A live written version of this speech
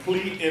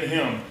Complete in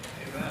him.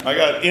 I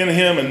got in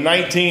him in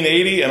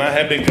 1980, and I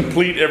have been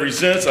complete ever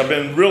since. I've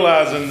been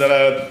realizing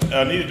that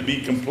I needed to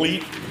be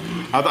complete.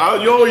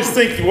 You always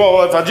think,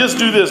 well, if I just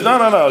do this.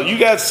 No. You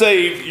got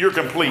saved, you're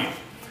complete.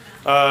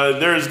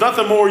 There's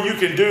nothing more you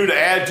can do to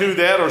add to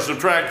that or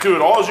subtract to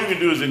it. All you can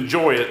do is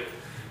enjoy it.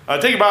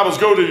 Take your Bibles,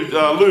 go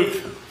to Luke.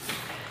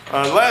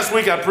 Last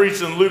week I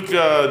preached in Luke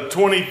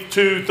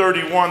 22,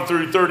 31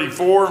 through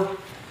 34.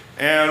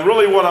 And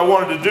really what I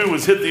wanted to do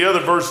was hit the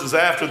other verses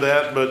after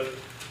that, but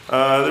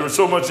there was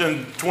so much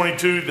in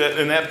 22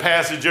 in that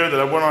passage there that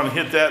I went on and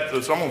hit that,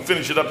 so I'm going to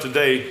finish it up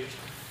today.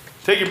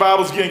 Take your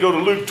Bibles again, go to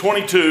Luke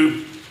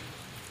 22,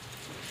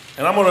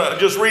 and I'm going to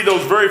just read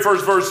those very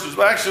first verses.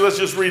 Actually, let's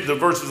just read the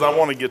verses I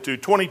want to get to.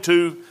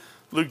 22,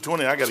 Luke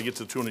 20, I got to get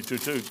to 22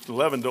 too.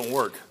 11 don't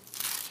work.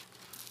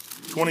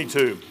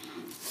 22.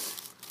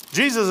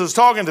 Jesus is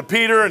talking to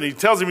Peter, and he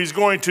tells him he's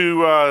going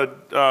to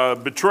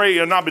not betray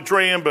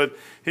him, but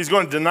he's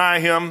going to deny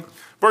him.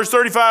 Verse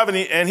 35,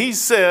 and he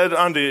said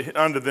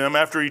unto them,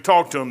 after he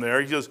talked to them there,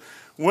 he says,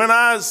 when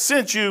I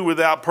sent you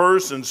without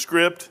purse and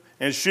scrip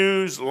and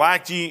shoes,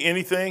 lacked ye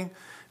anything?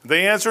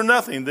 They answered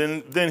nothing.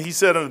 Then he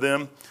said unto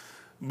them,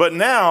 but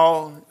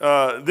now,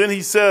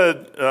 then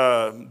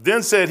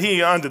said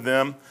he unto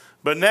them,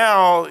 but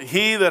now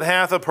he that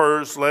hath a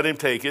purse, let him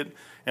take it,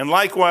 and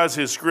likewise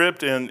his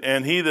scrip,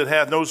 and he that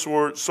hath no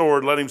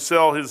sword, let him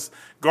sell his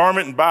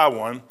garment and buy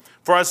one.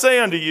 For I say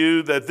unto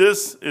you that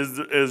this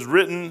is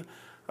written,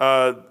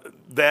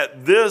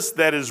 that this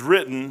that is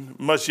written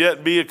must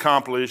yet be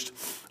accomplished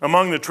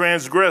among the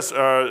transgressors,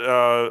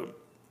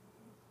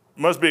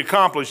 must be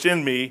accomplished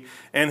in me,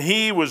 and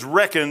he was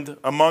reckoned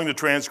among the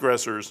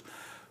transgressors.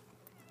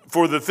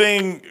 For the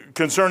thing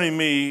concerning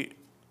me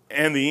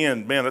and the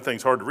end, man, that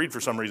thing's hard to read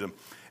for some reason.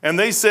 And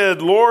they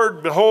said,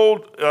 Lord,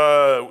 behold,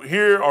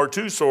 here are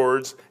two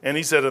swords. And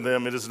he said to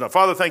them, it is enough.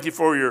 Father, thank you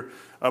for your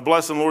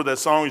blessing, Lord. That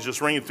song is just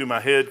ringing through my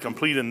head,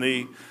 complete in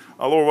thee.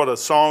 Lord, what a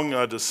song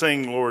to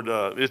sing, Lord.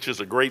 It's just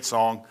a great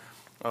song.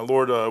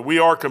 Lord, we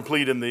are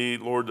complete in thee.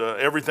 Lord,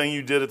 everything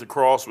you did at the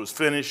cross was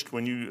finished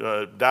when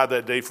you died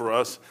that day for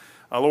us.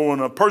 Lord,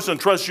 when a person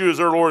trusts you as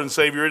their Lord and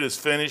Savior, it is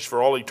finished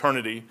for all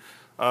eternity.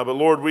 But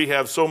Lord, we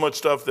have so much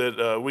stuff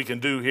that we can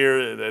do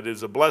here that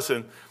is a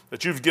blessing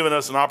that you've given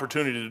us an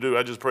opportunity to do.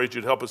 I just pray that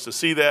you'd help us to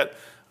see that.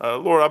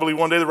 Lord, I believe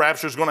one day the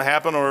rapture is going to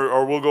happen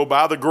or we'll go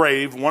by the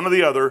grave, one or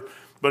the other.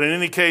 But in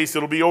any case,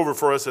 it'll be over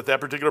for us at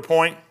that particular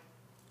point.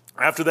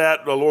 After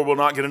that, the Lord will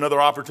not get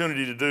another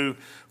opportunity to do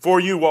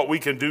for you what we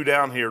can do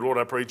down here. Lord,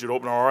 I pray that you'd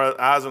open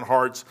our eyes and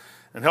hearts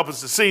and help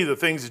us to see the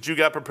things that you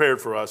got prepared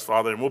for us,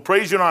 Father. And we'll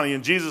praise you and honor you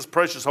in Jesus'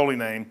 precious holy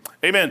name.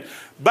 Amen.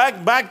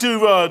 Back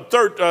to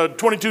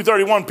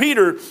 22:31,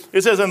 Peter,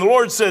 it says, and the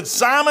Lord said,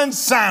 Simon,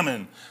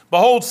 Simon,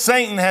 behold,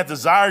 Satan hath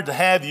desired to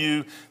have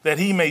you, that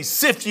he may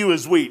sift you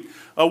as wheat.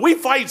 We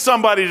fight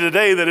somebody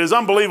today that is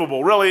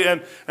unbelievable, really.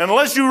 And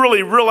unless you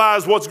really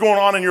realize what's going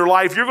on in your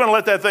life, you're going to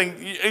let that thing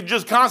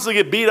just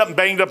constantly get beat up and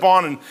banged up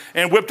on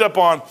and whipped up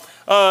on.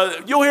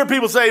 You'll hear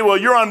people say, well,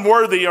 you're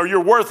unworthy or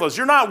you're worthless.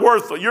 You're not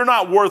worthless. You're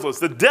not worthless.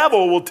 The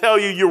devil will tell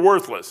you you're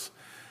worthless.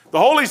 The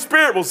Holy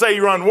Spirit will say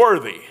you're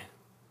unworthy.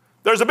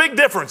 There's a big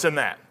difference in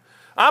that.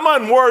 I'm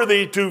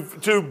unworthy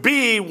to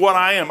be what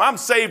I am. I'm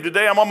saved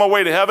today. I'm on my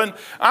way to heaven.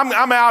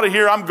 I'm out of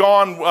here. I'm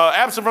gone,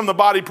 absent from the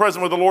body,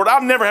 present with the Lord.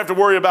 I'll never have to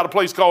worry about a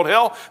place called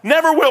hell.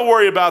 Never will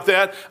worry about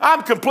that.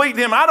 I'm complete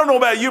in him. I don't know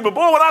about you, but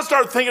boy, when I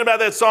start thinking about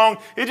that song,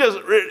 it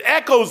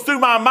echoes through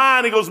my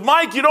mind. It goes,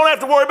 Mike, you don't have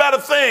to worry about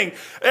a thing.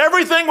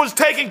 Everything was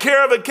taken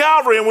care of at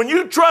Calvary, and when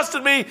you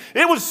trusted me,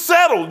 it was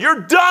settled. You're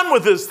done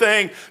with this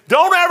thing.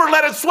 Don't ever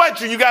let it sweat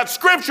you. You got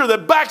scripture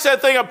that backs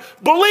that thing up.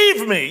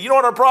 Believe me. You know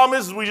what our problem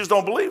is we just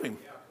don't believe him.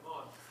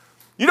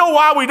 You know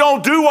why we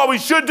don't do what we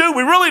should do?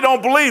 We really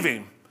don't believe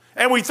him.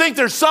 And we think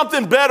there's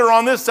something better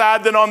on this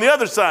side than on the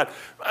other side.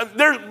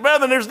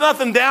 There's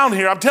nothing down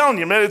here. I'm telling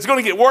you, man, it's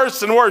going to get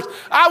worse and worse.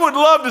 I would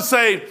love to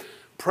say,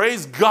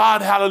 praise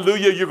God,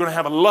 hallelujah, you're going to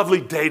have a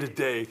lovely day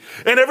today.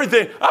 And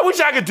everything. I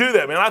wish I could do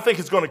that, man. I think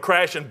it's going to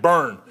crash and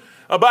burn.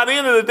 By the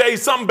end of the day,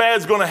 something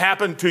bad's going to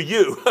happen to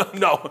you.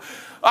 No.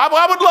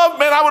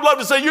 I would love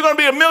to say you're going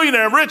to be a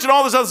millionaire and rich and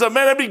all this other stuff.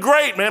 Man, that'd be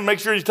great, man. Make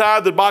sure you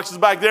tithe the boxes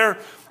back there.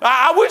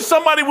 I wish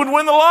somebody would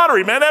win the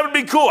lottery, man. That would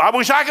be cool. I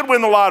wish I could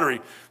win the lottery.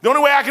 The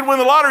only way I could win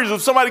the lottery is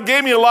if somebody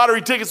gave me a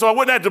lottery ticket so I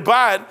wouldn't have to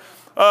buy it.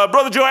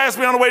 Brother Joe asked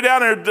me on the way down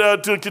there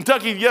to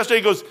Kentucky yesterday,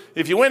 he goes,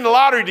 if you win the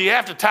lottery, do you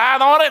have to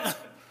tithe on it?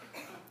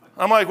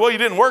 I'm like, well, you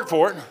didn't work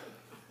for it.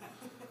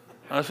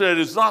 I said,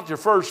 it's not your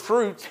first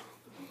fruits.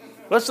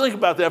 Let's think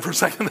about that for a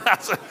second.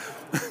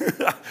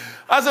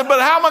 I said, but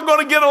how am I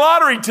going to get a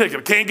lottery ticket?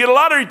 I can't get a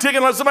lottery ticket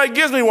unless somebody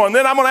gives me one.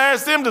 Then I'm going to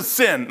ask them to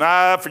sin.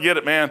 Nah, forget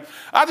it, man.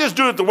 I just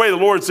do it the way the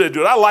Lord said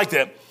do it. I like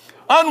that.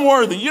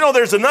 Unworthy. You know,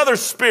 there's another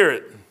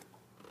spirit.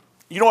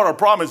 You know what our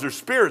problem is? There's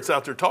spirits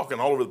out there talking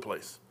all over the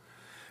place.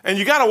 And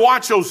you got to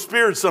watch those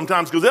spirits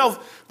sometimes because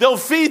they'll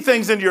feed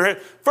things into your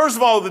head. First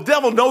of all, the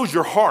devil knows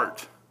your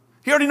heart.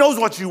 He already knows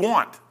what you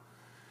want.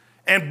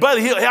 But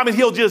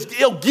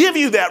he'll give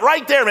you that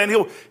right there, man.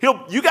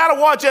 You got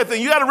to watch that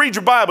thing. You got to read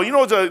your Bible. You know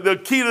what's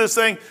the key to this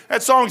thing?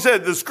 That song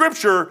said the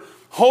scripture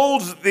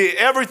holds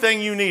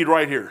everything you need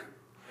right here.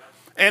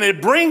 And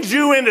it brings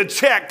you into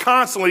check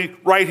constantly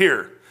right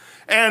here.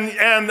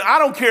 And I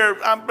don't care,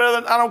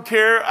 brother, I don't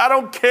care. I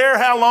don't care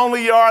how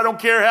lonely you are. I don't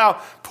care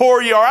how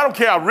poor you are. I don't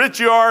care how rich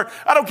you are.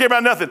 I don't care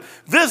about nothing.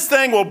 This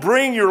thing will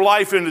bring your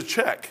life into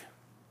check.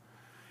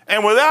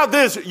 And without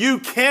this, you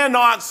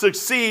cannot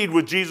succeed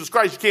with Jesus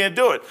Christ. You can't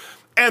do it.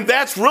 And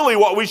that's really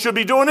what we should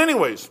be doing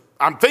anyways.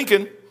 I'm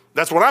thinking.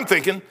 That's what I'm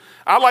thinking.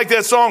 I like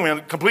that song,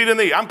 man. Complete in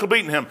thee. I'm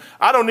completing him.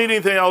 I don't need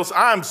anything else.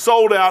 I'm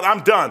sold out.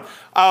 I'm done.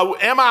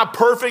 Am I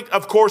perfect?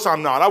 Of course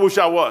I'm not. I wish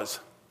I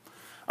was.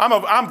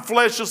 I'm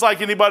flesh just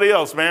like anybody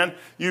else, man.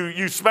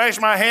 You smash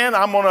my hand,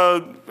 I'm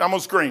gonna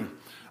scream.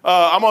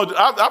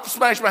 I've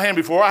smashed my hand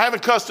before. I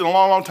haven't cussed in a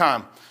long, long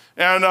time.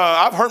 And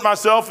I've hurt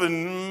myself,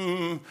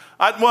 and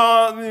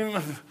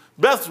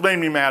Beth's made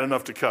me mad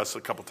enough to cuss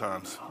a couple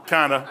times,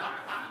 kind of,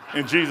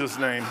 in Jesus'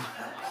 name.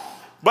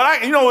 But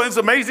it's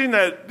amazing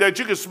that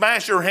you can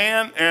smash your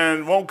hand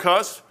and won't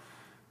cuss,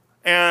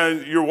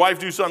 and your wife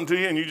do something to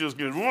you, and you just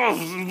get, well,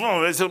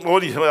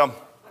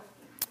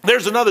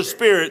 there's another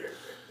spirit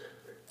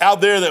out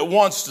there that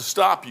wants to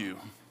stop you.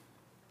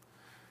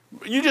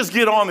 You just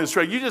get on this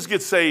track, you just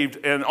get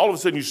saved, and all of a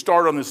sudden you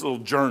start on this little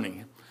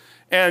journey.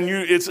 And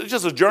it's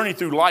just a journey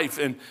through life,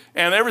 and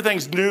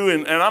everything's new.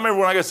 And I remember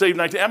when I got saved in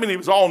 19, it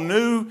was all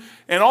new,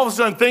 and all of a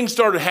sudden things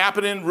started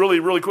happening really,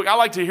 really quick. I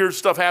like to hear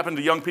stuff happen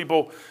to young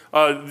people,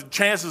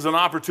 chances and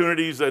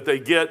opportunities that they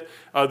get.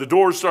 The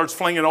door starts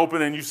flinging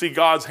open, and you see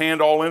God's hand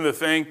all in the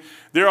thing.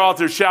 They're out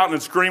there shouting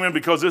and screaming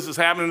because this is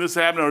happening,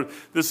 or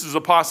this is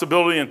a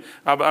possibility, and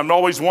I've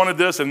always wanted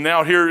this, and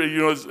now here,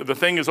 the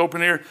thing is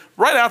open here.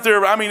 Right out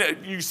there,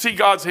 you see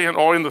God's hand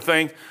all in the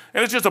thing,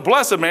 and it's just a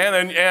blessing, man.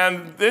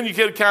 And then you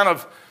get kind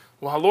of,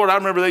 well, Lord, I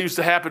remember that used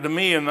to happen to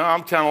me, and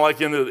I'm kind of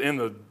like in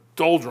the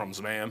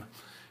doldrums, man.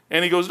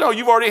 And he goes, no,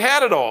 you've already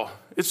had it all.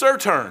 It's their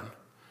turn.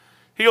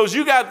 He goes,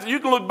 you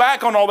can look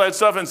back on all that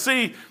stuff and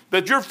see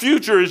that your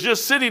future is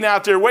just sitting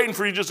out there waiting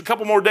for you just a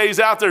couple more days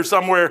out there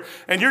somewhere,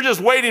 and you're just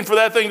waiting for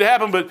that thing to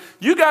happen, but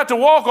you got to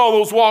walk all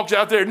those walks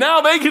out there. Now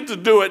they get to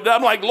do it. And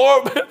I'm like,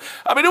 Lord, it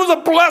was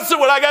a blessing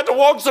when I got to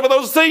walk some of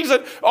those things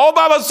and all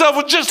by myself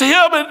with just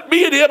him and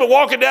me and him and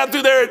walking down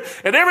through there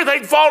and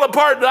everything falling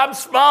apart, and I'm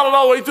smiling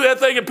all the way through that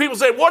thing, and people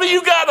say, what do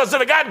you got? I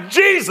said, I got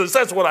Jesus.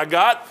 That's what I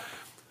got.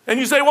 And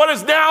you say, what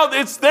is now?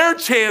 It's their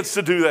chance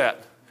to do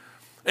that.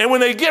 And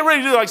when they get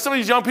ready to do, like some of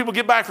these young people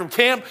get back from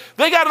camp,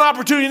 they got an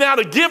opportunity now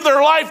to give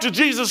their life to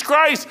Jesus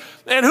Christ.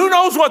 And who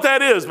knows what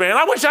that is, man.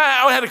 I wish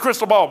I had a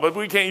crystal ball, but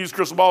we can't use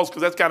crystal balls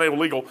because that's kind of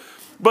illegal.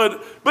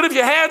 But if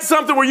you had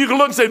something where you could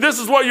look and say, this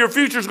is what your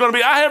future is going to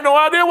be, I have no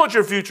idea what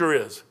your future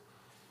is.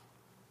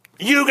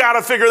 You got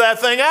to figure that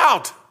thing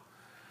out.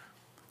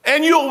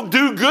 And you'll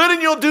do good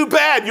and you'll do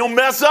bad. You'll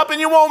mess up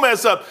and you won't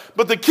mess up.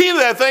 But the key to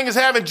that thing is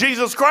having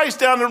Jesus Christ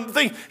down in the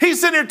thing.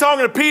 He's sitting here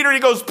talking to Peter, and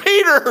he goes,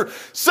 Peter,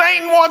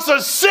 Satan wants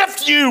to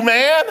sift you,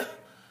 man.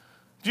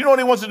 Do you know what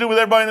he wants to do with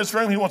everybody in this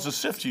room? He wants to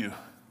sift you.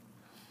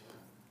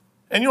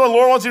 And you know what the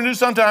Lord wants him to do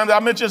sometimes? I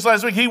mentioned this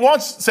last week. He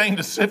wants Satan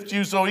to sift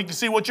you so he can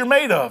see what you're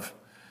made of.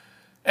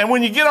 And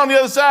when you get on the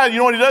other side, you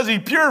know what he does? He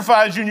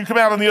purifies you and you come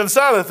out on the other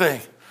side of the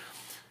thing.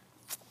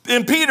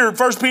 In 1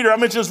 Peter, I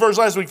mentioned this verse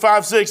last week,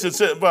 5:6, it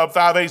says,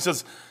 5:8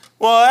 says,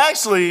 well,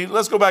 actually,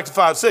 let's go back to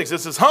 5:6. It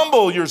says,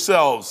 humble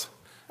yourselves.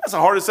 That's the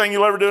hardest thing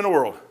you'll ever do in the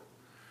world.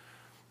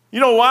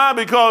 You know why?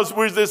 Because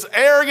with this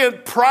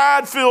arrogant,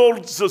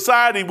 pride-filled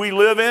society we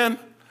live in,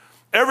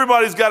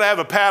 everybody's got to have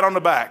a pat on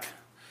the back.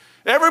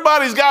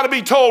 Everybody's got to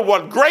be told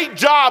what great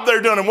job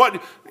they're doing and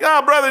what,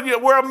 brother,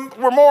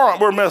 we're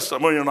morons. We're messed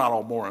up. Well, you're not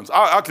all morons.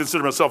 I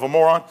consider myself a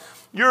moron.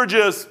 You're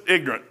just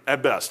ignorant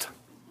at best.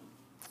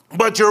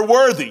 But you're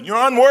worthy. You're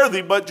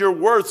unworthy, but you're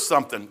worth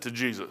something to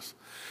Jesus.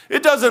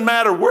 It doesn't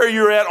matter where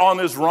you're at on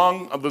this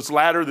rung of this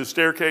ladder, this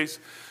staircase.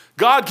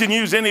 God can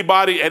use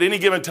anybody at any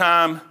given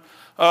time.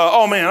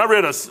 Oh, man, I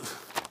read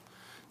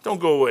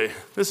don't go away.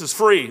 This is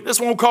free. This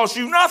won't cost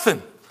you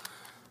nothing.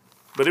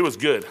 But it was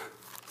good,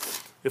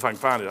 if I can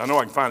find it. I know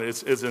I can find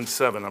it. It's in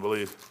 7, I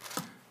believe.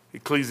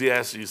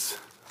 Ecclesiastes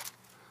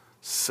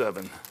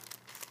 7.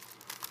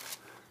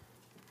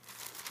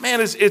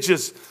 Man, it's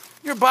just...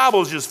 Your Bible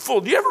is just full.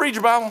 Do you ever read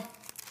your Bible?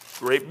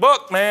 Great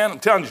book, man. I'm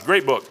telling you,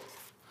 great book.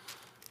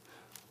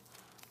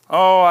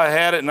 Oh, I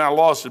had it and I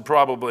lost it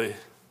probably.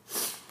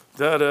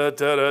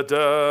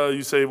 Da-da-da-da-da.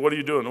 You say, what are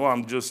you doing? Well,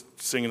 I'm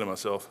just singing to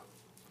myself.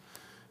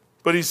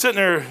 But he's sitting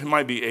there, it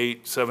might be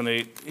 8, 7,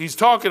 8. He's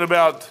talking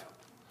about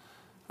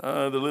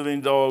the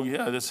living dog.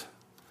 Yeah,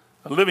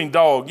 a living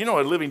dog. You know,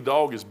 a living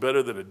dog is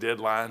better than a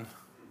dead lion.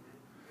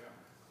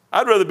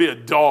 I'd rather be a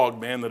dog,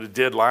 man, than a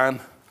dead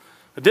lion.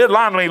 A dead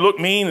lion may look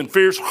mean and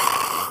fierce,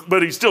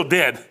 but he's still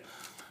dead.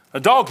 A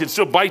dog can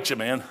still bite you,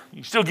 man.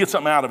 You still get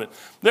something out of it.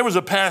 There was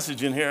a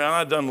passage in here, and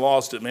I done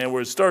lost it, man,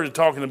 where it started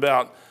talking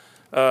about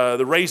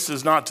the race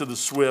is not to the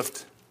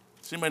swift.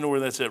 Does anybody know where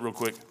that's at real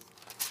quick?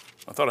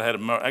 I thought I had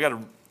it.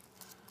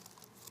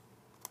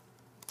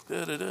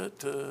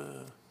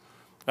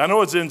 I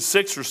know it's in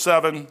 6 or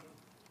 7,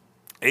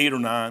 8 or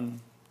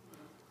 9.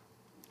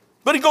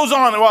 But he goes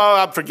on, well,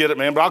 I forget it,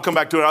 man, but I'll come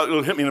back to it.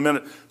 It'll hit me in a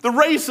minute. The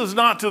race is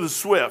not to the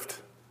swift.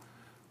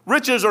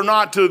 Riches are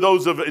not to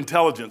those of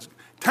intelligence.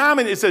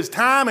 It says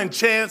time and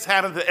chance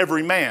happen to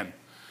every man.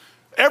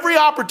 Every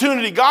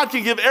opportunity, God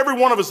can give every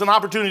one of us an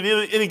opportunity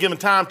at any given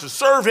time to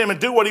serve him and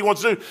do what he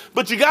wants to do.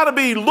 But you got to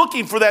be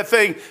looking for that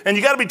thing, and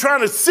you got to be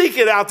trying to seek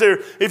it out there.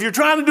 If you're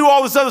trying to do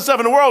all this other stuff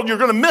in the world, you're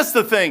going to miss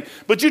the thing.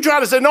 But you try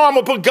to say, no, I'm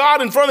going to put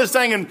God in front of this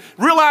thing, and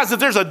realize that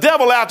there's a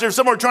devil out there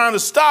somewhere trying to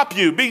stop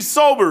you. Be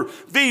sober.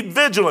 Be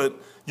vigilant.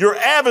 Your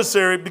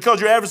adversary,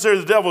 because your adversary,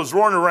 the devil, is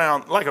roaring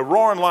around like a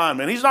roaring lion,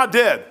 man. He's not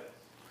dead.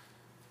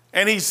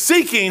 And he's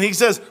seeking, he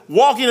says,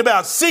 walking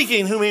about,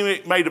 seeking whom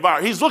he may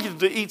devour. He's looking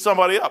to eat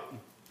somebody up.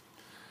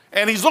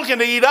 And he's looking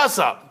to eat us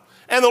up.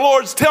 And the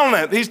Lord's telling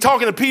that. He's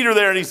talking to Peter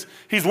there, and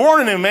he's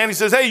warning him, man. He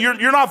says, hey,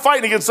 you're not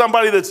fighting against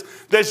somebody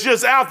that's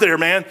just out there,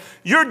 man.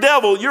 You're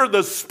devil, you're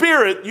the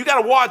spirit. You got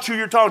to watch who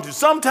you're talking to.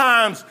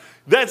 Sometimes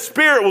that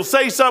spirit will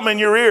say something in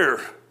your ear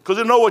because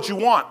it'll know what you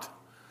want.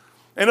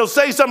 And it'll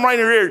say something right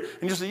in your ear,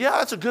 and you say, yeah,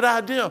 that's a good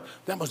idea.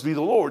 That must be the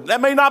Lord. That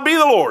may not be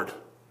the Lord.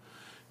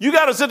 You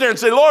got to sit there and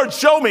say, Lord,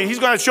 show me. He's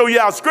going to show you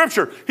out of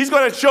Scripture. He's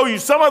going to show you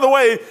some other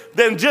way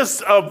than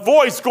just a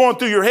voice going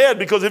through your head.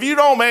 Because if you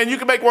don't, man, you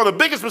can make one of the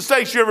biggest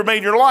mistakes you ever made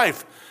in your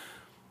life.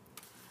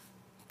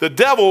 The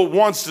devil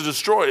wants to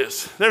destroy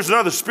us. There's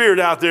another spirit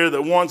out there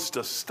that wants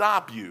to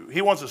stop you.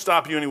 He wants to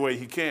stop you any way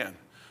he can.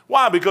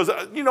 Why? Because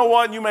you know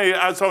what?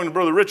 I was talking to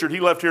Brother Richard.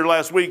 He left here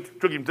last week,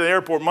 took him to the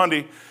airport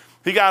Monday.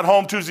 He got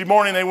home Tuesday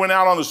morning. They went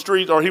out on the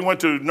street, or he went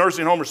to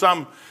nursing home or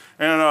something.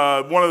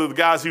 And one of the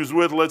guys he was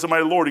with led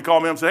somebody to the Lord. He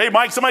called me up and said, hey,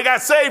 Mike, somebody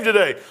got saved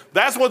today.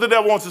 That's what the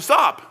devil wants to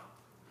stop.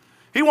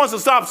 He wants to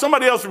stop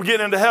somebody else from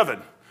getting into heaven.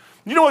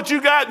 You know what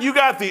you got? You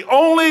got the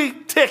only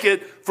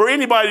ticket for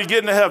anybody to get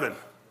into heaven.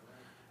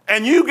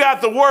 And you got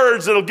the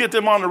words that'll get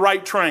them on the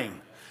right train.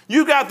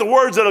 You got the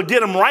words that'll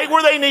get them right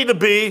where they need to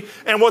be.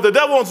 And what the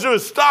devil wants to do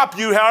is stop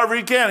you however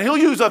he can. He'll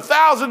use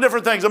 1,000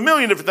 different things,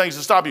 1,000,000 different things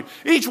to stop you.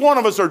 Each one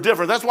of us are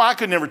different. That's why I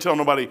could never tell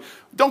nobody.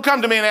 Don't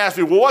come to me and ask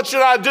me, well, what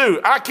should I do?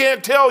 I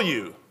can't tell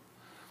you.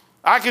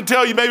 I can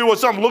tell you maybe what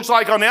something looks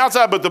like on the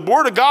outside, but the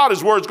word of God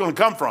is where it's going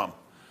to come from.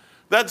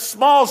 That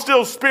small,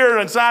 still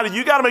spirit inside of you,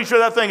 you got to make sure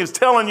that thing is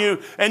telling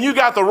you, and you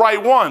got the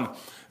right one.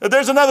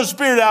 There's another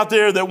spirit out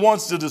there that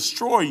wants to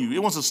destroy you. It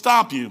wants to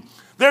stop you.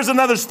 There's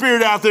another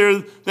spirit out there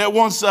that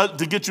wants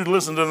to get you to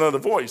listen to another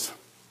voice.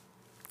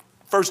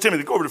 1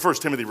 Timothy, go over to 1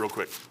 Timothy real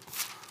quick.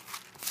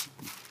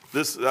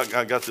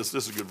 I got this.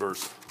 This is a good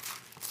verse.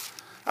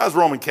 I was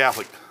Roman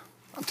Catholic.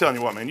 I'm telling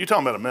you what, man, you're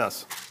talking about a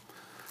mess.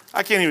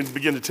 I can't even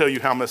begin to tell you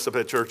how messed up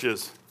that church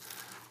is.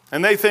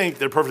 And they think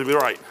they're perfectly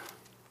right.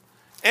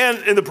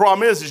 And the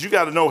problem is you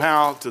got to know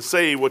how to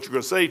say what you're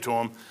going to say to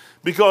them,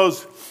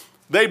 because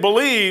they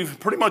believe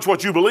pretty much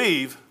what you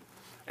believe.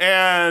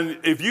 And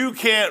if you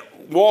can't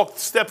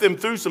step them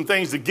through some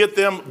things to get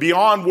them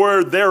beyond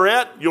where they're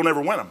at, you'll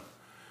never win them.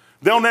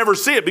 They'll never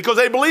see it because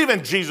they believe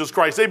in Jesus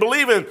Christ. They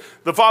believe in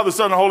the Father,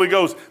 Son, and Holy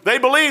Ghost. They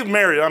believe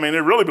Mary. I mean,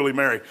 they really believe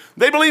Mary.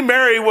 They believe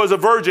Mary was a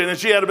virgin and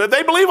she had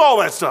they believe all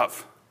that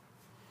stuff.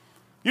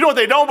 You know what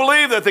they don't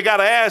believe? That they got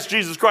to ask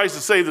Jesus Christ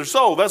to save their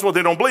soul. That's what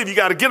they don't believe. You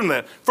got to get them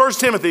that. 1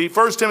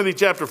 Timothy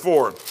chapter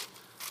 4.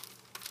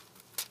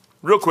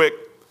 Real quick.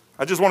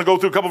 I just want to go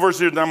through a couple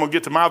verses here, and I'm going to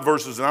get to my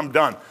verses, and I'm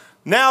done.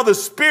 Now the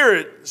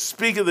Spirit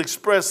speaketh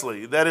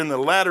expressly that in the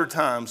latter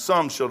times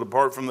some shall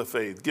depart from the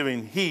faith,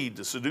 giving heed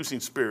to seducing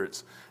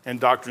spirits and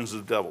doctrines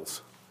of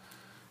devils.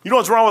 You know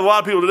what's wrong with a lot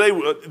of people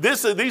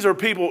today? These are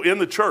people in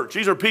the church.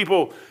 These are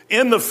people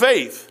in the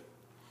faith.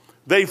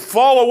 They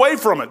fall away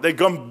from it. They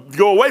go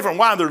away from it.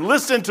 Why? They're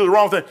listening to the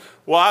wrong thing.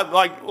 Well,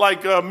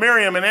 like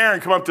Miriam and Aaron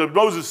come up to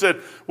Moses and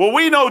said, well,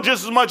 we know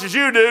just as much as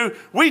you do.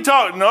 We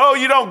talk. No,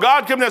 you don't.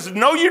 God come down and said,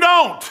 no, you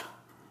don't.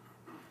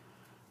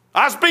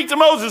 I speak to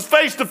Moses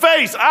face to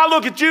face. I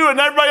look at you and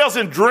everybody else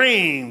in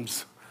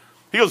dreams.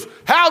 He goes,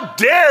 how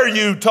dare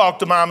you talk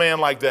to my man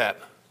like that?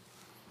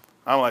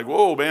 I'm like,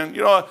 whoa, man.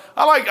 You know,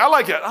 I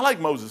like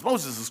Moses.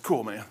 Moses is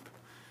cool, man.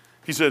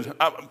 He said,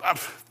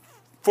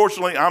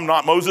 fortunately, I'm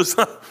not Moses.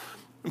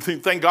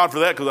 Thank God for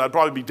that, because I'd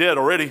probably be dead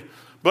already.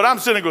 But I'm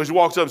sitting there, he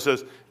walks up and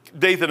says,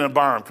 Dathan and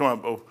Abiram, come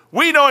on. Oh,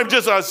 we know him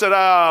just. I said,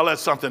 let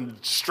something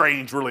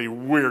strange, really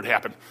weird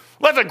happen.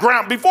 Let the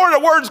ground, before the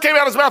words came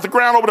out of his mouth, the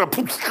ground opened up,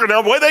 and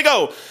away they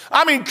go.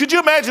 I mean, could you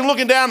imagine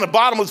looking down the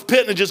bottomless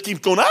pit and it just keeps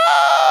going, and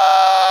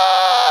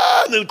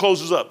then it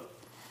closes up.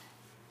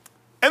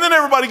 And then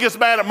everybody gets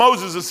mad at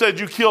Moses and said,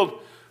 you killed.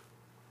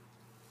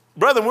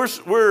 Brethren,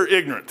 we're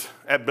ignorant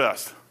at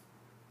best.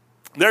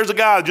 There's a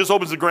guy that just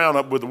opens the ground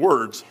up with the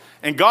words,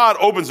 and God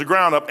opens the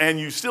ground up, and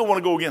you still want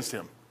to go against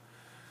him.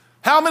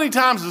 How many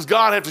times does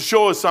God have to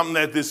show us something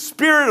that the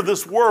spirit of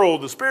this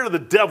world, the spirit of the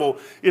devil,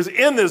 is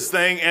in this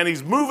thing, and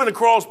he's moving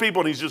across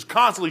people, and he's just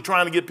constantly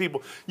trying to get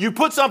people. You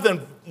put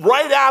something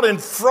right out in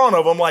front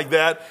of them like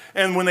that,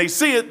 and when they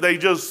see it, they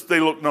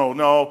look,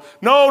 no,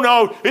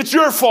 it's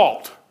your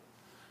fault.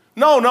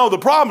 No, the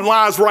problem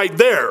lies right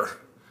there.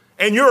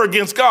 and you're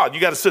against God. You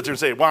got to sit there and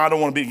say, well, I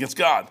don't want to be against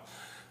God.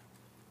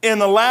 In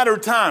the latter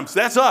times,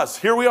 that's us.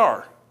 Here we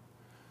are.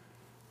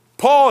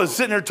 Paul is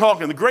sitting there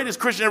talking. The greatest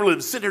Christian ever lived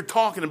is sitting there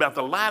talking about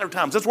the latter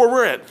times. That's where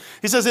we're at.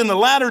 He says, in the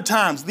latter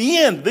times, the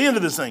end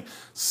of this thing,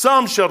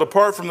 some shall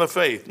depart from the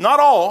faith. Not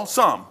all,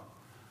 some.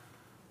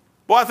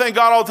 Boy, I thank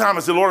God all the time. I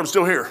said, Lord, I'm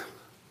still here.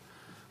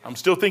 I'm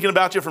still thinking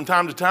about you from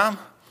time to time.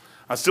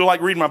 I still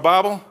like reading my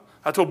Bible.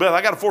 I told Beth,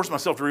 I got to force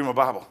myself to read my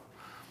Bible.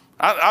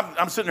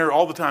 I'm sitting there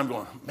all the time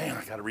going, man,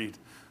 I got to read.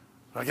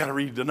 I got to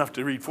read enough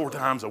to read 4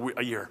 times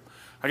a year.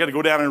 I got to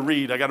go down and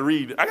read. I got to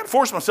read. I got to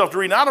force myself to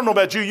read. Now, I don't know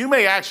about you. You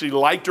may actually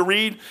like to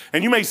read,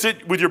 and you may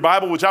sit with your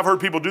Bible, which I've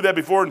heard people do that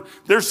before, and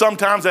there's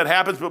sometimes that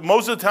happens, but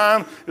most of the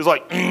time it's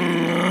like,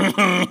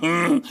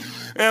 and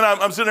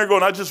I'm sitting there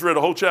going, I just read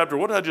a whole chapter.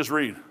 What did I just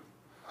read?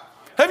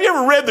 Have you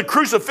ever read the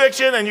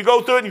crucifixion, and you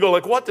go through it, and you go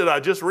like, what did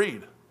I just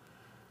read?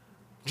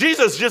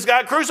 Jesus just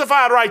got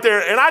crucified right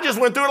there, and I just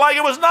went through it like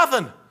it was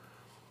nothing.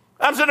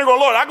 I'm sitting there going,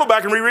 Lord, I'll go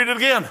back and reread it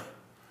again.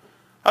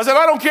 I said,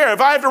 I don't care.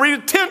 If I have to read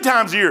it 10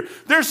 times a year,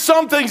 there's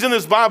some things in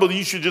this Bible that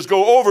you should just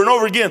go over and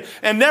over again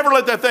and never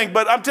let that thing.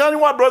 But I'm telling you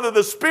what, brother,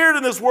 the spirit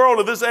in this world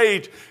of this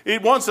age,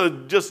 it wants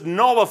to just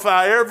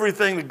nullify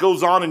everything that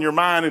goes on in your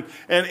mind.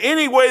 And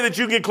any way that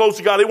you get close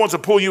to God, it wants to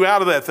pull you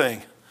out of that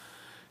thing.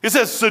 It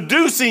says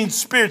seducing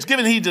spirits,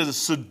 giving heed to the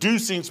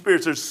seducing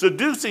spirits. There's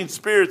seducing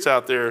spirits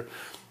out there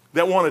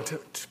that want to.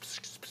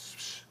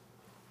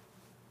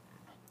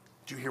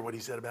 Did you hear what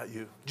he said about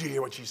you? Did you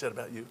hear what she said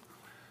about you?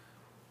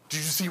 Did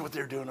you see what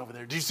they're doing over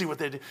there? Did you see what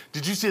they did?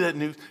 Did you see that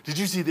news? Did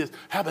you see this?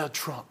 How about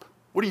Trump?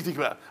 What do you think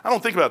about it? I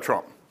don't think about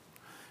Trump.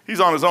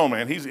 He's on his own,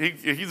 man. He's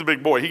a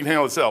big boy. He can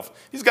handle himself.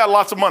 He's got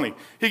lots of money.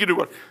 He can do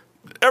what?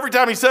 Every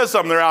time he says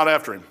something, they're out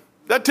after him.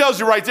 That tells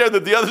you right there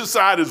that the other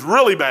side is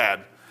really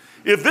bad.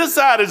 If this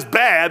side is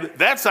bad,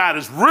 that side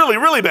is really,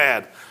 really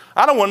bad.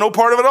 I don't want no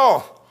part of it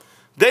all.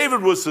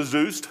 David was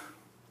seduced.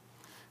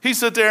 He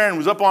sat there and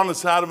was up on the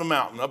side of a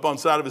mountain, up on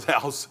the side of his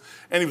house,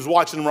 and he was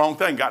watching the wrong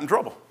thing, got in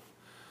trouble.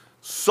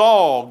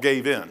 Saul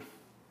gave in.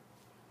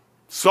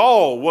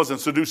 Saul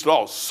wasn't seduced at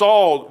all.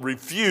 Saul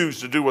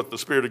refused to do what the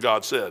Spirit of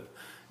God said,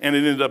 and it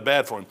ended up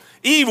bad for him.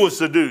 Eve was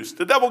seduced.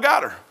 The devil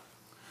got her.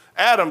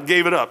 Adam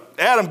gave it up.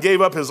 Adam gave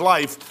up his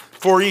life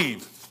for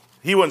Eve.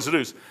 He wasn't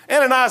seduced.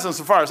 Ananias and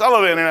Sapphira. I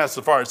love Ananias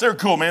and Sapphira. They're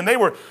cool, man. They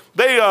were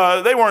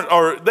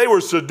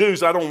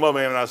seduced. I don't love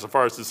Ananias and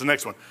Sapphira. It's the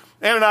next one.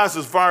 Ananias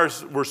and Sapphira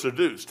were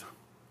seduced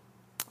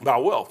by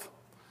wealth.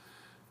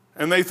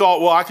 And they thought,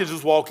 well, I could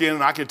just walk in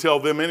and I could tell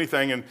them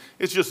anything, and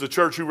it's just the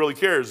church who really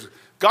cares.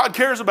 God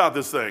cares about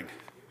this thing. Amen.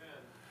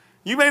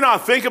 You may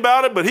not think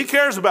about it, but he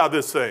cares about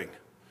this thing.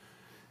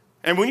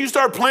 And when you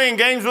start playing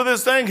games with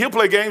this thing, he'll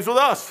play games with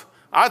us.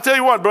 I tell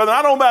you what, brother,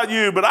 I don't know about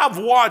you, but I've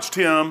watched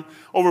him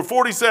over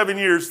 47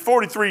 years,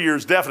 43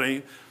 years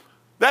definitely.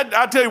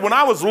 I tell you, when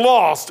I was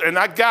lost and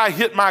that guy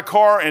hit my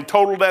car and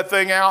totaled that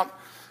thing out,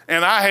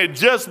 and I had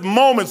just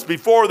moments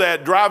before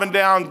that driving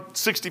down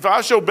 65.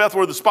 I showed Beth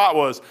where the spot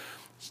was.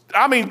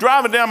 I mean,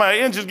 driving down, my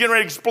engine's getting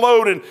ready to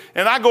explode,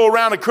 and I go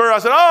around the curve. I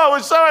said, oh,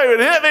 it's sorry, it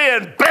hit me,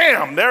 and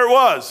bam, there it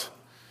was.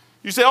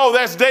 You say, oh,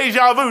 that's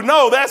deja vu.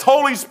 No, that's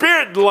Holy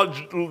Spirit,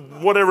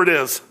 whatever it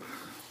is.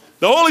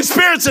 The Holy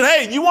Spirit said,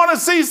 hey, you want to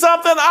see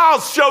something? I'll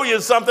show you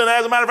something.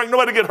 As a matter of fact,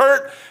 nobody get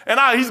hurt, and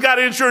he's got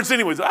insurance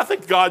anyways. I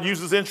think God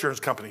uses insurance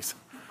companies.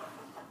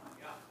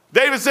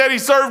 David said he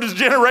served his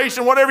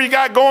generation. Whatever you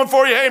got going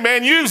for you, hey,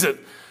 man, use it.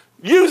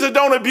 Use it,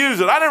 don't abuse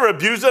it. I never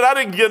abused it. I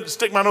didn't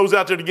stick my nose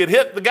out there to get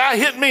hit. The guy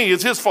hit me.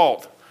 It's his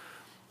fault.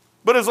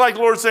 But it's like the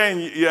Lord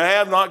saying, you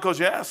have not because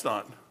you asked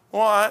not.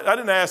 Well, I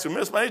didn't ask him.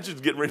 My engine's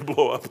getting ready to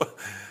blow up.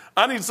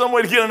 I need some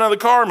way to get another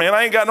car, man.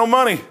 I ain't got no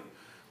money.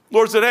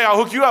 Lord said, hey,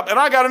 I'll hook you up. And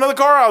I got another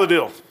car out of the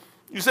deal.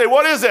 You say,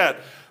 what is that?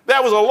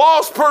 That was a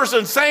lost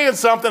person saying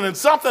something and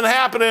something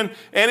happening,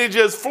 and it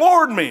just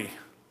floored me.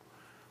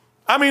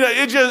 I mean,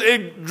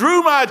 it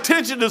drew my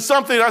attention to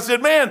something. I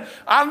said, man,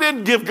 I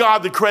didn't give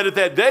God the credit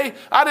that day.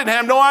 I didn't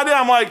have no idea.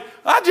 I'm like,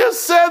 I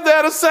just said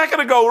that a second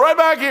ago, right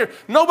back here.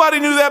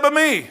 Nobody knew that but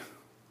me.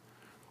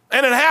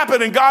 And it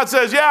happened, and God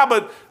says, yeah,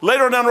 but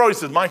later on down the road, he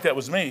says, Mike, that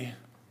was me.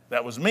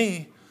 That was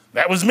me.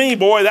 That was me,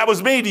 boy. That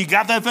was me. Do you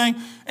got that thing?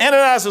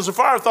 Ananias and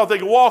Sapphira thought they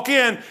could walk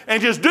in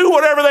and just do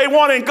whatever they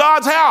want in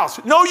God's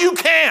house. No, you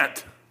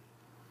can't.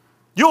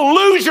 You'll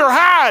lose your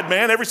hide,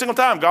 man, every single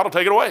time. God will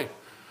take it away.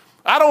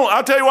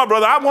 I'll tell you what,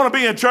 brother, I want to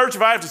be in church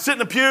if I have to sit in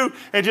the pew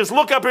and just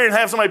look up here and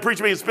have somebody preach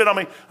to me and spit on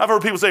me. I've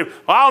heard people say, well,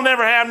 I'll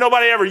never have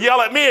nobody ever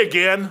yell at me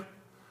again.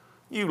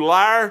 You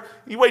liar.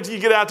 You wait till you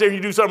get out there and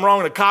you do something wrong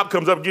and a cop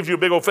comes up and gives you a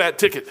big old fat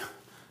ticket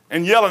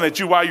and yelling at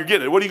you while you're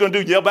getting it. What are you going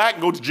to do, yell back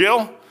and go to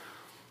jail?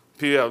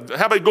 Yeah.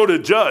 How about go to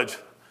the judge?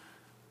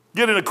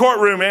 Get in the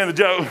courtroom, man. The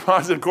judge, I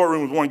was in the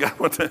courtroom with one guy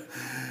one time,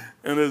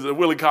 and there's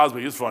Willie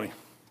Cosby. It's funny.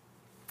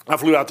 I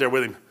flew out there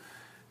with him,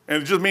 and it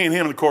was just me and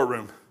him in the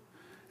courtroom.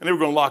 And they were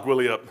going to lock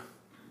Willie up.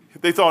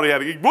 They thought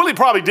Willie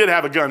probably did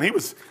have a gun.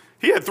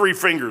 He had 3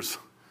 fingers.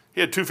 He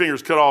had 2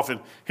 fingers cut off, and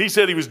he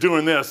said he was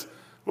doing this.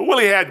 But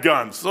Willie had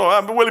guns.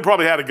 So Willie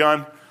probably had a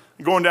gun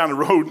going down the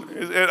road.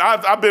 And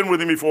I've been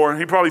with him before.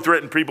 He probably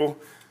threatened people.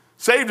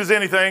 saved as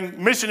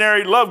anything,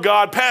 missionary, loved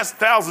God, passed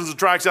thousands of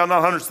tracts out,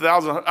 not hundreds of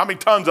thousands, I mean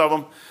tons of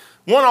them.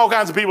 Won all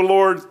kinds of people,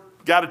 Lord,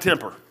 got a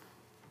temper.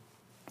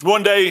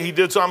 One day he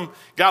did something,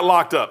 got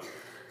locked up.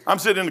 I'm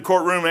sitting in the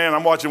courtroom, man,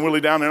 I'm watching Willie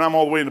down there, and I'm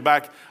all the way in the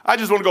back. I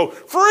just want to go,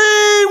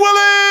 free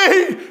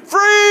Willie,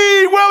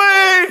 free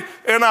Willie.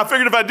 And I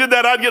figured if I did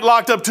that, I'd get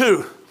locked up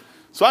too.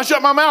 So I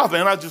shut my mouth,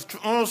 man. I just,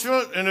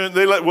 and then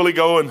they let Willie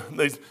go, and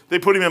they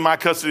put him in my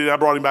custody, and I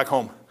brought him back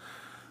home.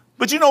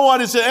 But you know what?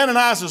 It's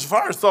Ananias and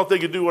Sapphira thought they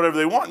could do whatever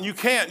they want, and you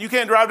can't. You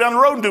can't drive down the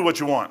road and do what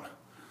you want.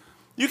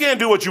 You can't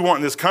do what you want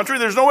in this country.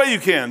 There's no way you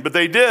can. But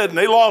they did, and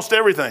they lost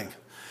everything.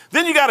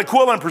 Then you got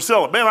Aquila and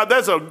Priscilla. Man,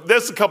 that's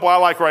a couple I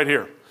like right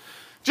here.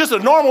 Just a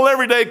normal,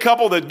 everyday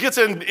couple that gets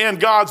in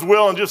God's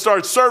will and just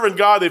starts serving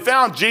God. They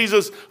found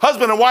Jesus,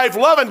 husband and wife,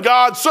 loving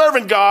God,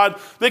 serving God.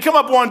 They come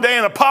up one day,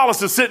 and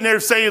Apollos is sitting there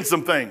saying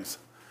some things.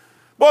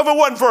 Well, if it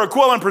wasn't for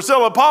Aquila and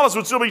Priscilla, Apollos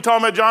would still be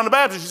talking about John the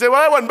Baptist. You say,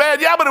 well, that wasn't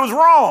bad. Yeah, but it was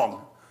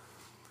wrong.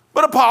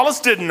 But Apollos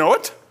didn't know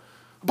it.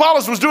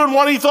 Apollos was doing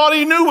what he thought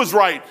he knew was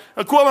right.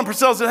 Aquila and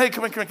Priscilla said, hey,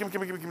 come here,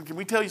 can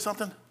we tell you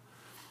something?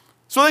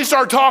 So they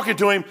start talking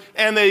to him,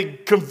 and they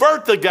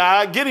convert the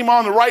guy, get him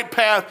on the right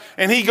path,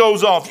 and he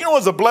goes off. You know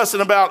what's a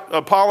blessing about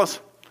Apollos?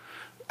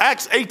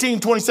 Acts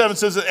 18:27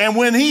 says, and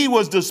when he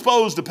was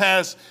disposed to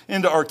pass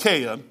into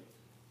Achaia,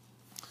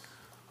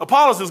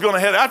 Apollos is going to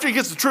head, after he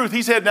gets the truth,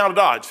 he's heading out of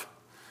Dodge.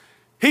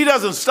 He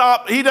doesn't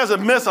stop. He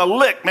doesn't miss a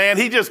lick, man.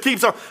 He just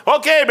keeps on.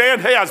 Okay, man.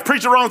 Hey, I was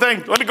preaching the wrong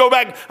thing. Let me go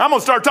back. I'm going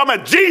to start talking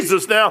about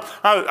Jesus now.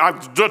 I'm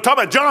talking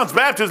about John's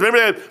baptism.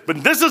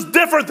 But this is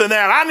different than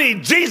that. I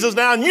need Jesus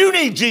now, and you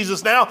need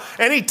Jesus now.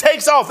 And he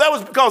takes off. That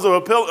was because of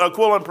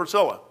Aquila and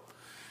Priscilla.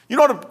 You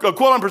know what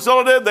Aquila and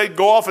Priscilla did? They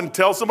go off and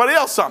tell somebody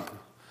else something.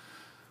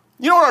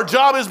 You know what our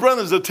job is,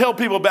 brothers, is to tell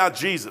people about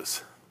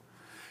Jesus.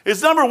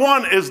 It's number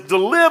one is to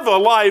live a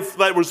life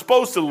that we're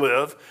supposed to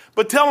live,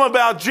 but tell them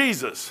about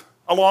Jesus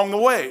along the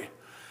way.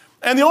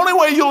 And the only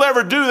way you'll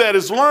ever do that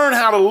is learn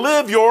how to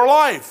live your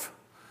life.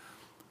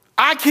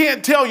 I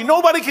can't tell you,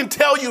 nobody can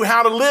tell you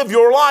how to live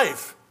your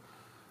life.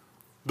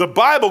 The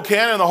Bible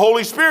can and the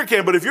Holy Spirit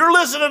can, but if you're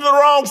listening to the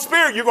wrong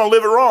spirit, you're going to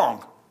live it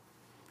wrong.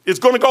 It's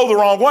going to go the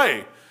wrong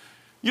way.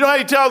 You know how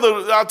you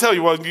I'll tell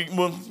you what,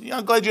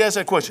 I'm glad you asked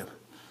that question.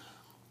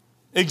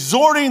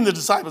 Exhorting the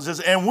disciples, says,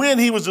 and when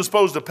he was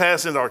disposed to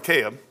pass into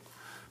Achaia,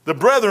 the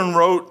brethren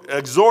wrote,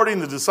 exhorting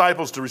the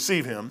disciples to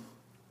receive him.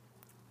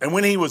 And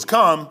when he was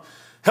come,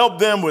 helped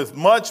them with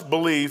much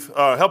belief,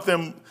 helped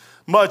them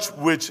much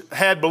which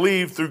had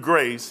believed through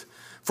grace.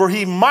 For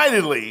he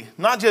mightily,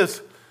 not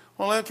just,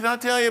 well, can I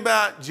tell you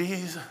about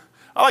Jesus?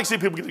 I like to see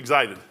people get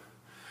excited.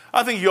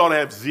 I think you ought to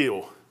have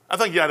zeal. I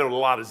think you ought to have a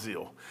lot of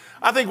zeal.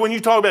 I think when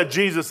you talk about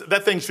Jesus,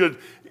 that thing should,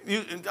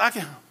 can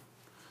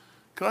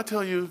I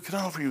tell you, can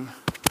I offer you?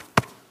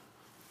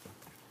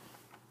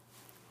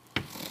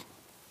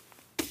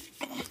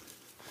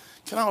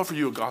 Can I offer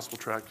you a gospel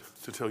tract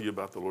to tell you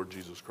about the Lord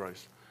Jesus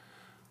Christ?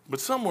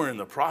 But somewhere in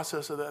the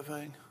process of that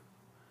thing,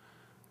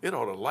 it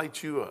ought to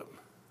light you up.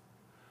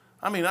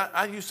 I mean,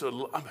 I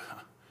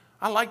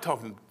like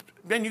talking.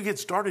 Man, you get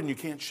started and you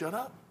can't shut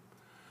up.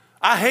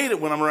 I hate it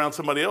when I'm around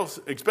somebody else,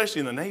 especially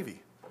in the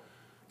Navy,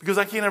 because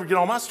I can't ever get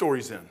all my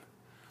stories in.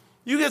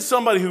 You get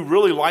somebody who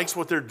really likes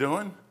what they're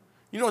doing,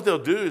 you know what they'll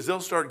do is they'll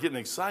start getting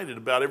excited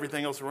about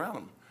everything else around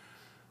them.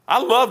 I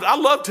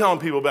love telling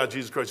people about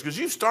Jesus Christ because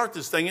you start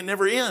this thing, it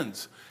never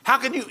ends. How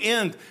can you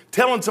end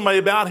telling somebody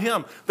about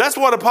him? That's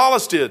what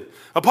Apollos did.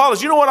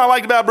 Apollos, you know what I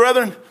liked about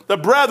brethren? The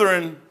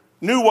brethren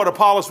knew what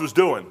Apollos was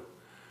doing.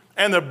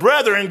 And the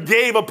brethren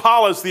gave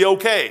Apollos the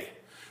okay.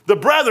 The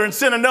brethren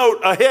sent a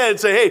note ahead and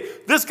say, hey,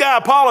 this guy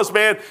Apollos,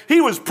 man,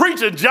 he was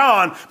preaching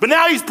John, but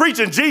now he's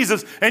preaching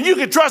Jesus, and you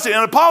can trust it.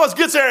 And Apollos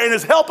gets there and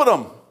is helping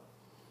them.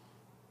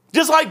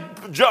 Just like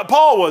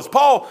Paul was.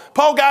 Paul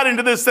got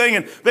into this thing,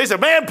 and they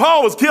said, man,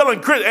 Paul was killing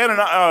Christians.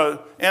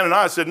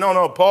 Ananias said,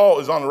 no,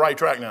 Paul is on the right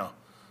track now.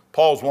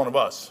 Paul's one of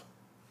us.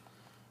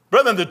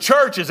 Brethren, the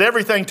church is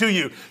everything to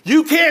you.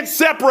 You can't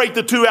separate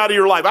the two out of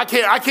your life. I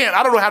can't.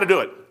 I don't know how to do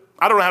it.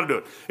 I don't know how to do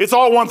it. It's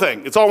all one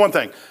thing. It's all one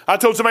thing. I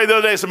told somebody the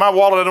other day, I said, my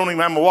wallet, I don't even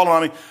have my wallet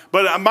on me.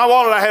 But my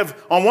wallet, I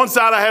have, on one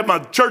side, I have my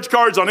church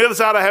cards. On the other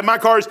side, I have my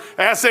cards.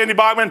 I asked Sandy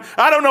Bachman,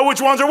 I don't know which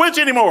ones are which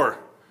anymore.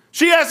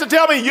 She has to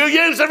tell me, you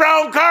used the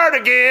wrong card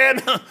again.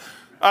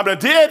 I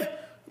did.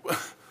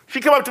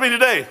 She come up to me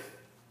today.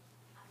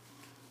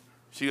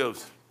 She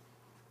goes,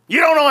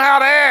 you don't know how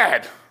to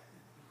add.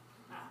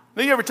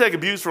 Do you ever take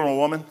abuse from a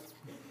woman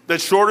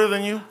that's shorter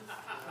than you?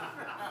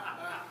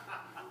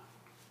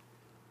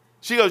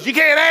 She goes, you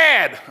can't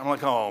add. I'm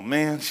like, oh,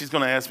 man, she's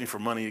going to ask me for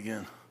money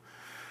again.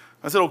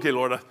 I said, okay,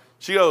 Lord.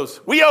 She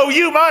goes, we owe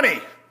you money.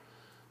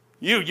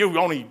 You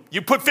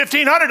put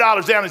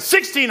 $1,500 down and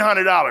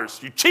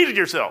 $1,600. You cheated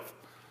yourself.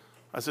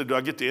 I said, do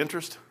I get the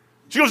interest?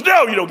 She goes,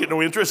 no, you don't get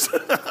no interest.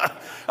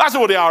 I said,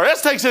 well, the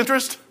IRS takes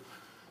interest.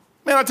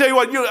 Man, I tell you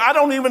what, I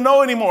don't even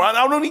know anymore. I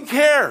don't even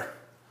care.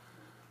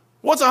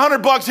 What's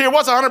 $100 here?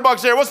 What's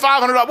 $100 there? What's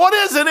 $500? What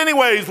is it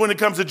anyways when it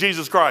comes to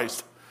Jesus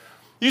Christ?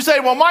 You say,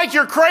 well, Mike,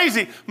 you're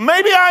crazy.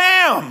 Maybe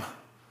I am,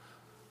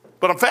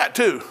 but I'm fat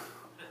too.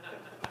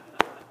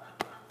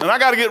 And I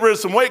got to get rid of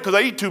some weight because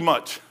I eat too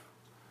much.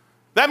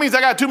 That means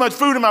I got too much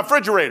food in my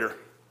refrigerator.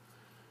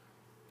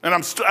 And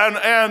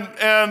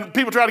and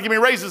people try to give me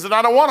raises and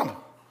I don't want them.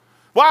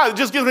 Why? It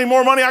just gives me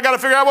more money I got to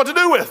figure out what to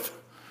do with.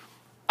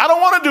 I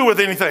don't want to do with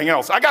anything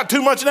else. I got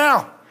too much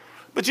now.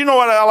 But you know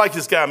what? I like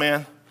this guy,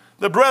 man.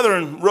 The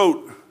brethren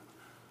wrote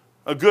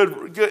a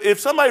good, if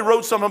somebody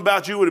wrote something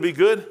about you, would it be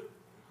good?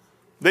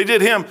 They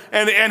did him,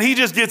 and he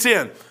just gets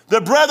in.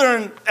 The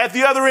brethren at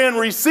the other end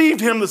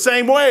received him the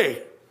same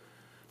way.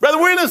 Brother,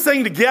 we're in this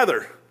thing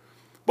together.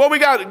 Well, we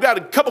got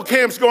a couple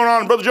camps going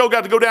on, and Brother Joe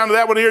got to go down to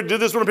that one here, do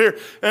this one up here,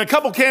 and a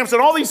couple camps,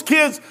 and all these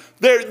kids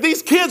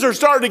are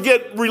starting to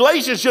get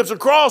relationships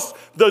across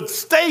the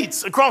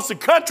states, across the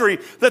country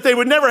that they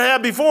would never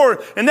have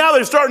before, and now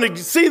they're starting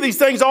to see these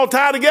things all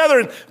tied together,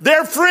 and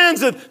they're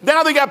friends, and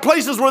now they got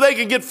places where they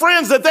can get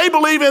friends that they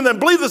believe in and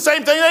believe the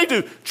same thing they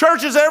do.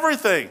 Church is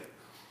everything.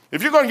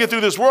 If you're going to get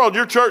through this world,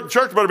 your church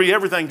better be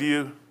everything to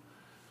you.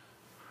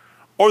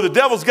 Or the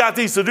devil's got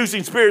these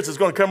seducing spirits that's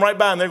going to come right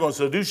by and they're going to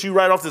seduce you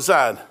right off the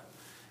side.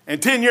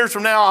 And 10 years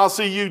from now, I'll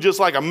see you just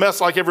like a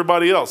mess like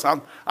everybody else. I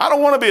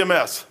don't want to be a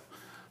mess.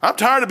 I'm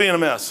tired of being a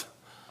mess.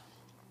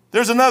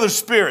 There's another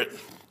spirit.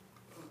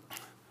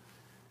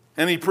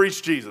 And he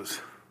preached Jesus.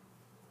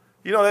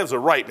 You know, that was a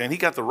right, man. He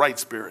got the right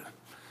spirit.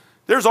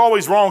 There's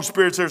always wrong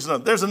spirits.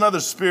 There's another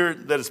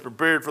spirit that is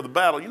prepared for the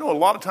battle. You know, a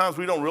lot of times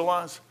we don't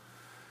realize.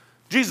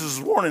 Jesus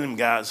is warning them,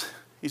 guys.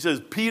 He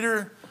says,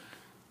 Peter,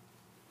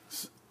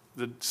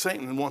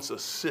 Satan wants to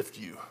sift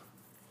you.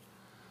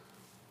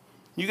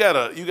 You got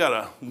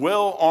a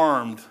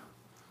well-armed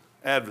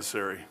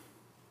adversary.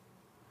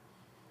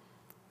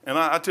 And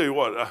I tell you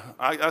what,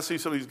 I see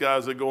some of these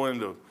guys that go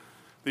into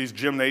these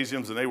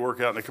gymnasiums and they work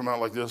out and they come out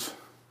like this.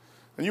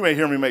 And you may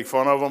hear me make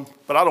fun of them,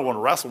 but I don't want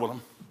to wrestle with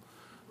them.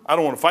 I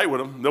don't want to fight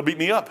with them. They'll beat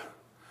me up.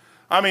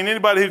 I mean,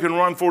 anybody who can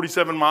run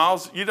 47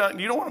 miles, you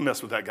don't want to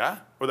mess with that guy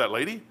or that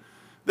lady.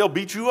 They'll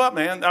beat you up,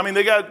 man. I mean,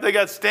 they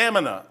got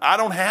stamina. I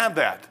don't have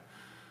that.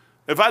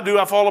 If I do,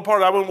 I fall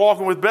apart. I went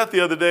walking with Beth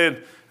the other day,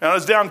 and I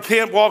was down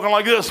camp walking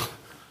like this.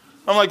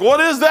 I'm like, what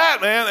is that,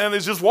 man? And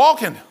it's just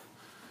walking.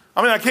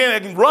 I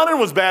mean, running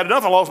was bad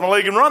enough. I lost my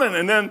leg in running.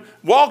 And then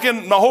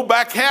walking, my whole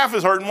back half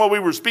is hurting. Well, we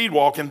were speed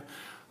walking.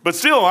 But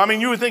still, I mean,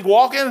 you would think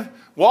walking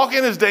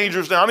is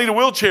dangerous now. I need a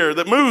wheelchair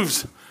that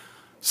moves.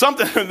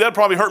 Something, that'd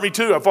probably hurt me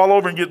too. I fall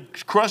over and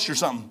get crushed or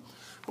something.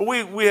 But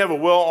we have a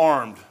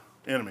well-armed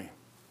enemy.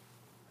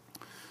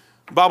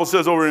 The Bible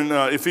says over in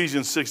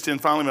Ephesians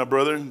 6:10, finally, my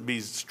brethren, be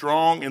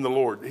strong in the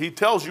Lord. He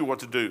tells you what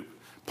to do.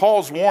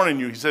 Paul's warning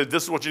you. He said,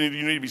 this is what you need.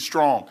 You need to be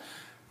strong.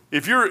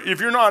 If you're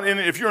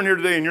in here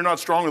today and you're not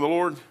strong in the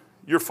Lord,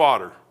 you're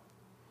fodder.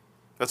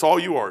 That's all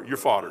you are. You're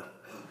fodder.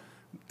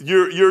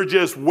 You're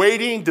just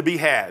waiting to be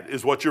had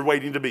is what you're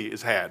waiting to be,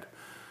 is had.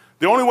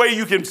 The only way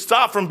you can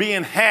stop from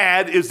being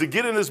had is to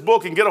get in this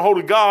book and get a hold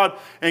of God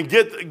and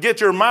get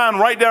your mind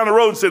right down the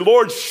road and say,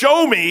 Lord,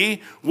 show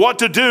me what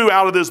to do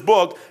out of this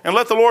book, and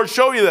let the Lord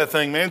show you that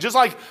thing, man. Just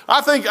like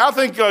I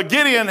think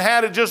Gideon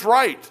had it just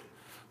right.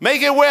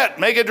 Make it wet,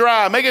 make it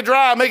dry, make it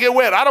dry, make it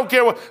wet. I don't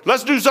care what.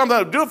 Let's do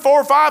something. Do it 4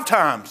 or 5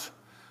 times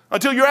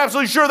until you're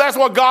absolutely sure that's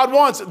what God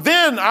wants.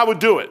 Then I would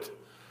do it.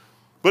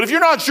 But if you're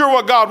not sure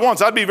what God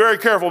wants, I'd be very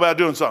careful about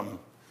doing something.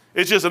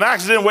 It's just an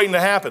accident waiting to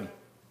happen.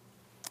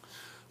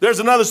 There's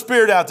another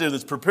spirit out there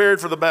that's prepared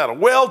for the battle,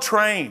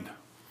 well-trained.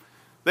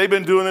 They've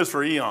been doing this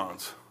for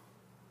eons.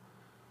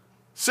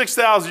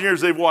 6,000 years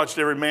they've watched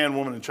every man,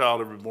 woman, and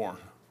child ever born.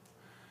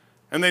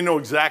 And they know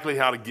exactly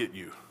how to get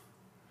you.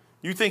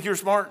 You think you're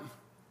smart?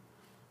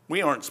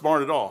 We aren't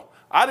smart at all.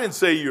 I didn't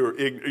say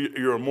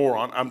you're a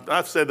moron.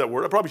 I've said that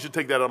word. I probably should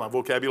take that out of my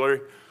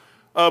vocabulary.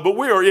 But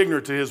we are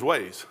ignorant to his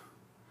ways.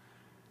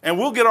 And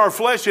we'll get our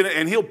flesh in it,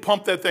 and he'll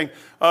pump that thing.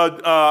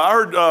 I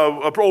heard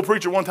an old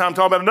preacher one time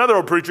talk about another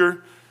old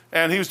preacher,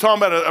 and he was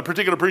talking about a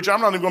particular preacher.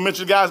 I'm not even going to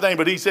mention the guy's name,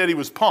 but he said he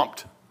was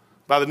pumped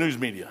by the news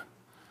media.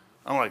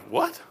 I'm like,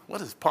 what? What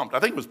is pumped? I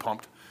think it was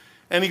pumped.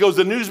 And he goes,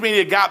 the news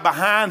media got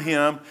behind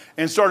him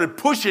and started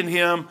pushing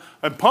him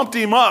and pumped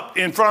him up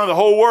in front of the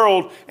whole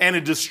world, and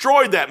it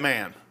destroyed that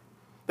man.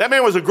 That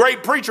man was a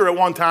great preacher at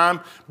one time,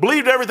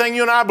 believed everything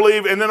you and I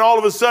believe, and then all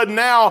of a sudden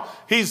now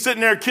he's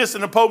sitting there kissing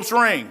the Pope's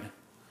ring.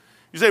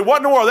 You say, what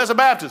in the world? That's a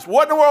Baptist.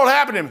 What in the world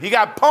happened to him? He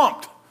got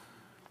pumped.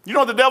 You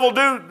know what the devil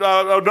do?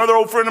 Another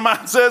old friend of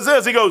mine says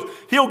this. He goes,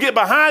 he'll get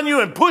behind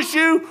you and push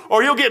you,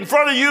 or he'll get in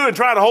front of you and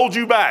try to hold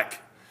you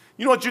back.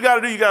 You know what you got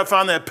to do? You got to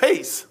find that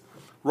pace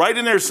right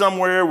in there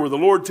somewhere where the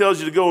Lord tells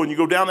you to go, and you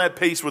go down that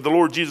pace with the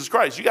Lord Jesus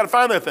Christ. You got to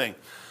find that thing.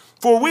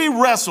 For we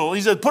wrestle,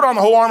 he said, put on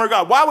the whole armor of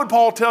God. Why would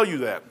Paul tell you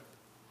that?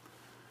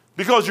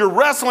 Because you're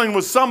wrestling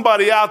with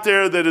somebody out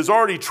there that is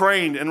already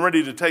trained and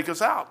ready to take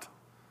us out.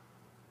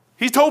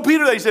 He told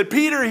Peter that. He said,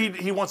 Peter,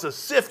 he wants to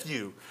sift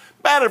you.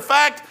 Matter of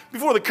fact,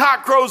 before the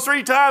cock crows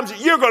 3 times,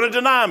 you're going to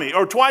deny me.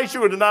 Or twice,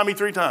 you're going to deny me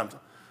 3 times.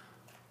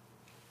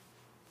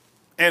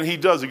 And he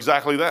does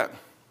exactly that.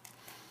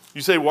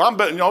 You say, well,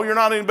 no, you're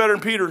not any better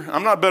than Peter.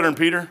 I'm not better than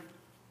Peter.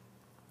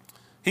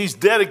 He's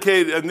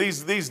dedicated, and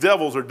these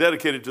devils are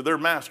dedicated to their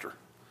master.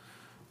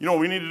 You know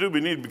what we need to do?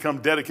 We need to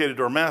become dedicated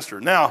to our master.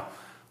 Now,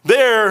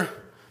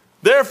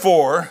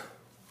 Therefore,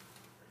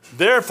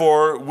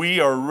 we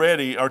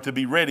are to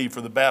be ready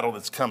for the battle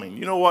that's coming.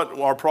 You know what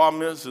our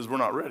problem is we're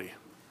not ready.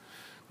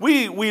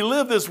 We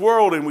live this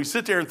world and we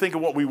sit there and think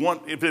of what we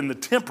want in the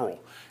temporal.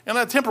 And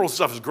that temporal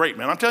stuff is great,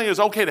 man. I'm telling you, it's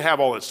okay to have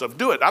all that stuff.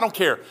 Do it. I don't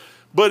care.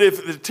 But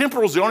if the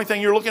temporal is the only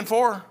thing you're looking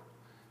for,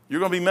 you're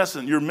going to be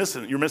missing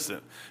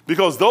it.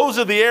 Because those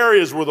are the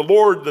areas where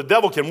the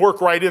devil can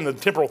work right in the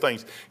temporal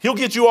things. He'll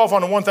get you off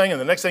on the one thing and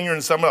the next thing you're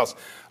in something else.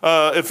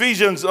 1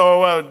 John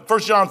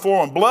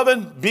 4:1,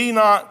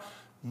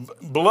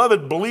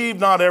 Beloved, believe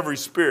not every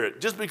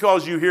spirit. Just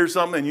because you hear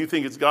something and you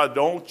think it's God,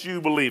 don't you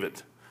believe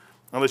it,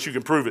 unless you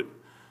can prove it.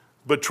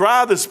 But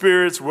try the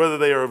spirits whether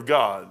they are of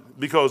God,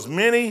 because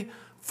many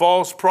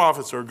false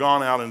prophets are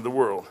gone out into the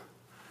world.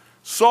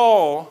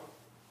 Saul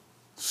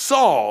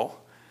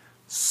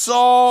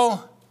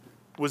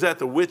was at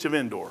the witch of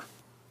Endor.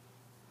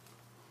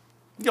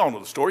 Y'all know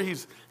the story.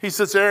 He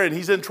sits there and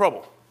he's in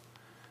trouble.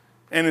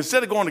 And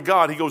instead of going to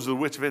God, he goes to the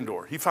witch of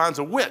Endor. He finds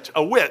a witch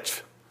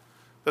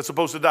that's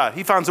supposed to die.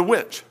 He finds a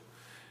witch.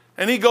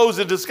 And he goes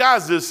and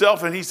disguises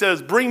himself and he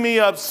says, bring me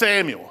up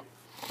Samuel.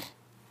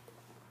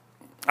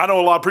 I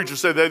know a lot of preachers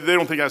say they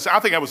don't think I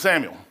think that was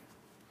Samuel.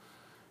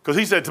 Because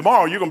he said,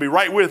 tomorrow you're going to be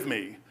right with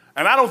me.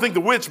 And I don't think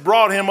the witch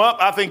brought him up.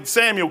 I think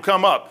Samuel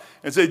come up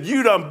and said,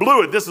 you done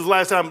blew it. This is the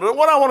last time. But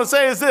what I want to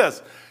say is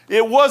this.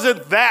 It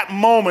wasn't that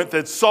moment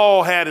that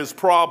Saul had his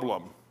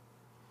problem.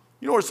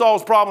 You know where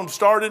Saul's problem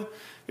started?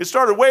 It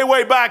started way,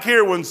 way back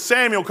here when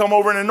Samuel come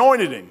over and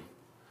anointed him.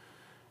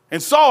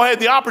 And Saul had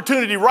the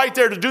opportunity right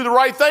there to do the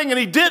right thing, and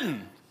he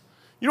didn't.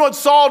 You know what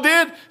Saul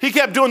did? He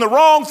kept doing the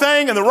wrong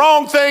thing and the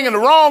wrong thing and the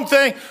wrong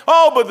thing.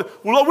 Oh,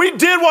 but we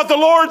did what the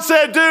Lord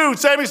said do.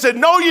 Samuel said,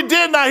 no, you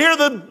didn't. I hear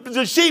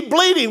the sheep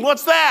bleeding.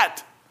 What's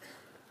that?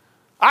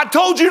 I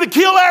told you to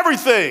kill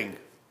everything.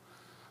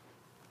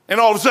 And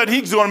all of a sudden,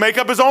 he's going to make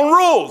up his own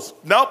rules.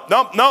 Nope.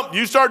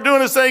 You start doing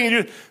this thing.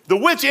 And the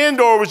witch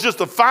Endor was just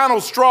the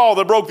final straw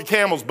that broke the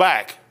camel's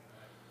back.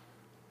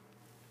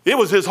 It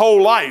was his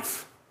whole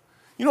life.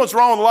 You know what's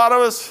wrong with a lot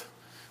of us?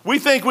 We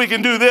think we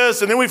can do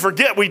this, and then we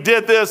forget we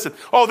did this. And,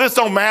 oh, this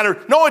don't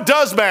matter. No, it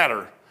does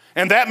matter.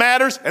 And that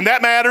matters, and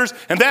that matters,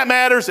 and that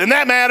matters, and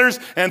that matters.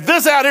 And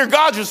this out here,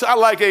 I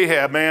like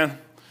Ahab, man. You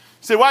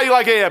say, why do you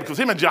like Ahab? Because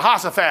him and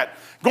Jehoshaphat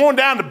going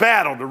down to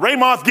battle, to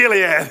Ramoth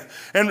Gilead.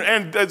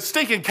 And the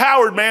stinking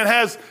coward, man,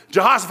 has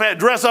Jehoshaphat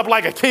dress up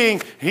like a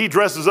king. He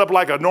dresses up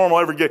like a normal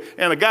everyday.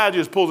 And the guy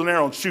just pulls an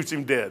arrow and shoots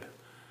him dead.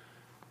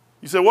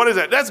 You say, what is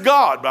that? That's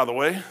God, by the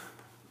way.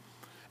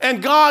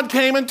 And God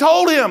came and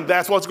told him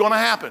that's what's going to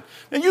happen.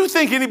 And you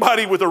think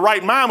anybody with the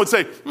right mind would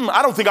say,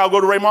 I don't think I'll go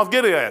to Ramoth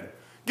Gilead.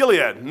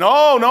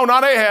 No,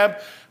 not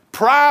Ahab.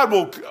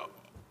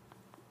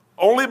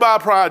 Only by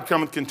pride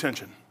cometh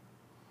contention.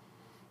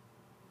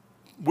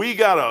 We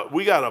got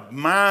a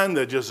mind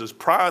that just as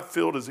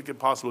pride-filled as it could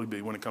possibly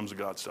be when it comes to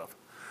God stuff.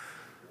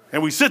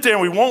 And we sit there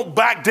and we won't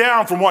back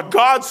down from what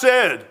God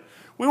said.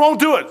 We won't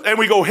do it. And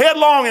we go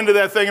headlong into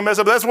that thing and mess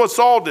up. That's what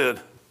Saul did.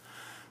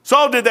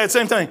 Saul did that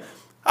same thing.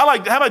 How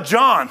about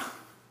John?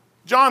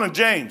 John and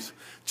James.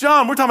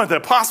 John, we're talking about the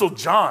Apostle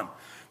John,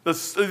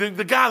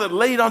 the guy that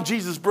laid on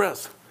Jesus'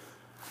 breast.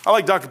 I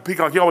like Dr.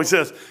 Peacock. He always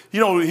says,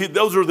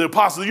 those are the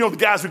apostles. The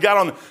guys who got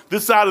on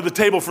this side of the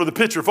table for the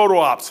picture photo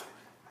ops.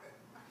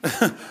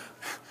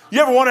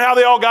 You ever wonder how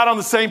they all got on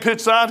the same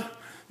pitch side?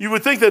 You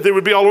would think that they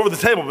would be all over the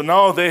table, but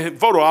no, they had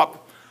photo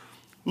op.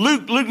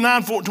 Luke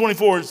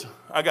 9:24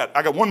 I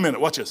got 1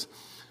 minute. Watch this.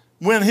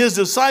 When his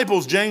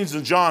disciples, James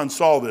and John,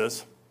 saw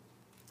this,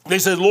 they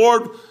said,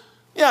 Lord,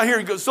 here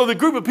he goes. So the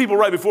group of people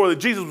right before that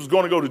Jesus was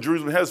going to go to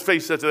Jerusalem, had his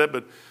face set to that,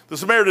 but the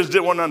Samaritans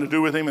didn't want nothing to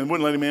do with him and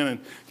wouldn't let him in. And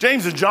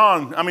James and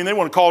John, they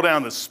want to call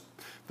down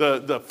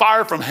the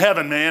fire from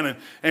heaven, man,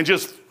 and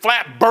just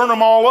flat burn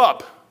them all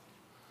up.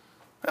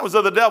 That was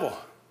of the devil.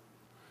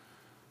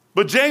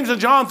 But James and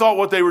John thought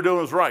what they were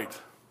doing was right.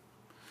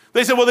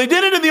 They said, well, they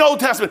did it in the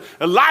Old Testament.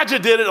 Elijah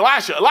did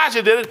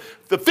it.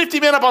 The 50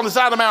 men up on the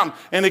side of the mountain.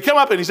 And they come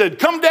up and he said,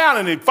 come down.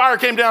 And the fire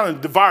came down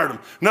and devoured them.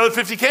 Another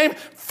 50 came,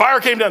 fire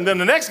came down. Then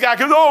the next guy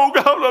comes, oh,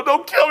 God,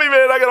 don't kill me,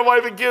 man. I got a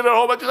wife and kid at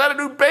home. I just had a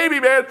new baby,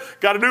 man.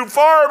 Got a new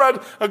farm.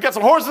 I've got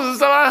some horses and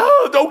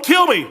stuff. Don't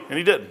kill me. And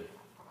he didn't.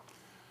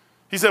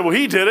 He said, well,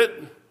 he did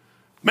it.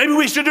 Maybe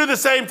we should do the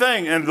same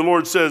thing. And the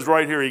Lord says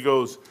right here, he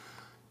goes,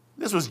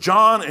 this was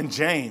John and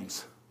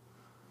James.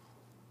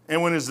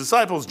 And when his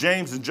disciples,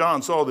 James and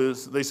John, saw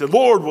this, they said,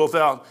 Lord, wilt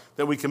thou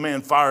that we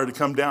command fire to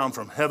come down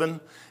from heaven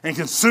and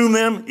consume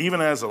them,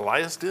 even as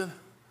Elias did?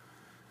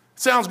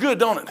 Sounds good,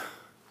 don't it?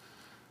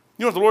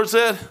 You know what the Lord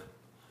said?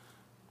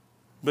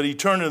 But he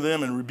turned to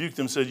them and rebuked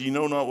them and said, you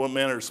know not what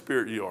manner of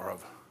spirit you are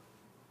of.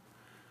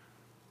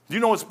 Do you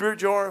know what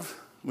spirit you are of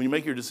when you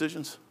make your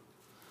decisions?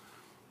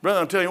 Brother,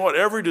 I'm telling you what,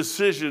 every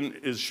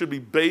decision should be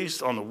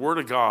based on the Word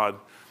of God.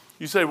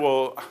 You say,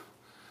 well,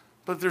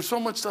 but there's so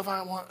much stuff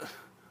I want.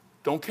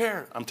 Don't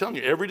care. I'm telling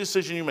you, every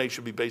decision you make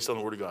should be based on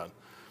the Word of God.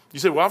 You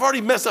say, well, I've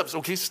already messed up. So,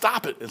 okay,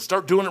 stop it and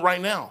start doing it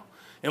right now.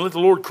 And let the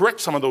Lord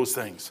correct some of those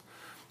things.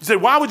 You say,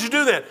 why would you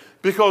do that?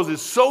 Because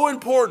it's so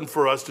important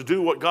for us to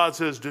do what God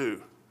says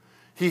do.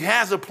 He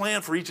has a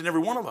plan for each and every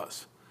one of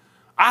us.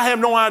 I have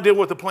no idea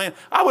what the plan.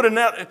 I would have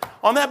never,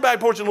 on that back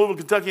porch in Louisville,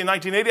 Kentucky in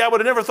 1980, I would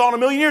have never thought in a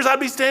million years I'd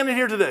be standing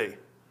here today.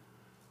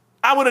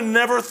 I would have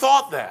never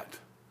thought that.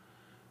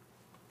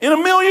 In a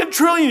million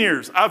trillion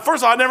years.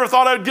 First of all, I never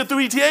thought I would get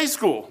through ETA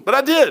school, but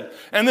I did.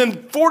 And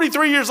then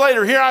 43 years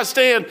later, here I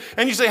stand,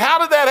 and you say, how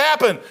did that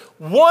happen?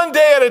 One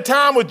day at a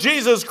time with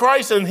Jesus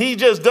Christ, and he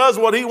just does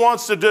what he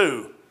wants to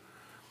do.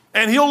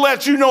 And he'll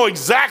let you know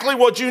exactly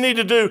what you need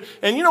to do.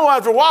 And you know,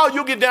 after a while,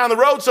 you'll get down the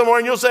road somewhere,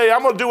 and you'll say,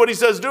 I'm going to do what he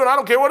says to do, and I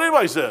don't care what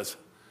anybody says.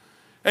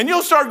 And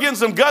you'll start getting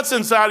some guts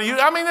inside of you.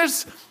 I mean,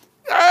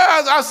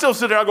 I still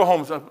sit there, I go home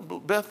and say,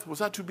 Beth,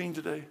 was I too mean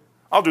today?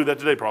 I'll do that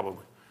today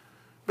probably.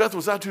 Beth,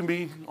 was I too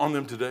mean on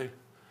them today?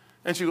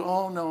 And she goes,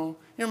 oh, no,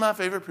 you're my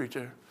favorite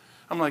preacher.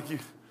 I'm like,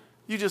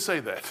 you just say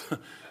that.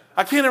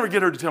 I can't ever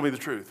get her to tell me the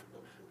truth.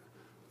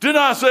 Did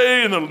I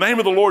say in the name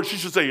of the Lord? She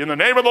should say, in the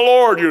name of the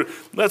Lord.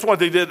 That's what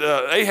they did.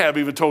 Ahab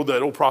even told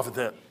that old prophet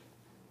that.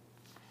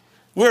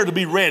 We're to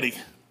be ready.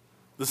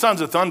 The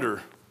sons of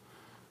thunder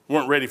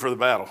weren't ready for the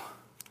battle.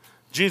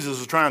 Jesus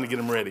was trying to get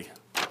them ready.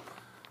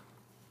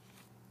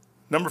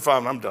 Number 5,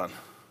 and I'm done.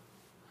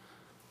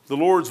 The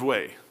Lord's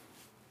way.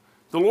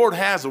 The Lord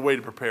has a way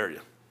to prepare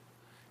you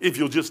if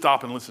you'll just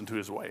stop and listen to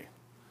his way.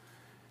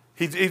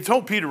 He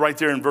told Peter right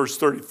there in verse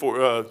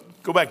 34,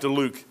 go back to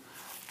Luke.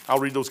 I'll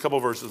read those couple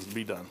verses and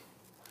be done.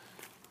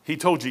 He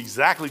told you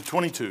exactly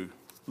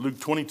Luke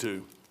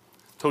 22,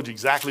 told you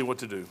exactly what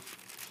to do.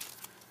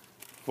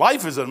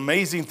 Life is an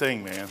amazing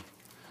thing, man.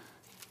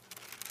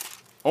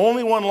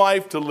 Only one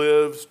life to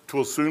live,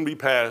 'twill soon be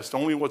past.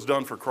 Only what's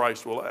done for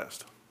Christ will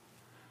last.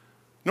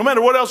 No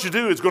matter what else you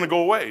do, it's going to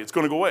go away. It's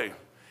going to go away.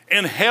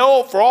 In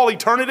hell for all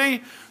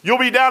eternity, you'll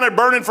be down there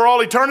burning for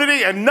all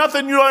eternity, and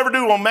nothing you'll ever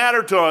do will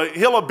matter to a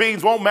hill of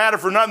beans, won't matter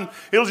for nothing.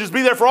 It'll just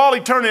be there for all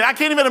eternity. I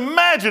can't even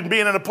imagine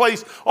being in a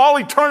place all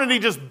eternity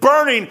just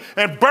burning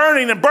and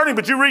burning and burning.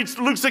 But you read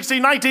Luke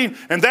 16:19,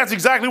 and that's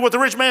exactly what the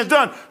rich man's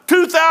done.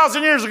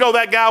 2,000 years ago,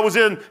 that guy was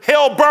in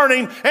hell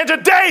burning, and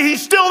today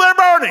he's still there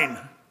burning.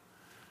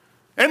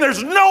 And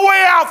there's no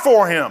way out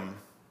for him.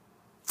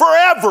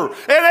 Forever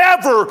and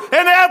ever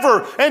and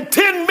ever. And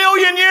 10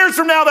 million years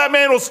from now, that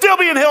man will still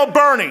be in hell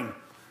burning.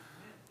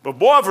 But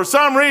boy, for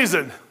some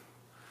reason,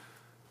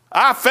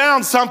 I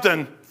found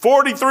something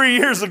 43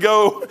 years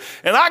ago,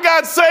 and I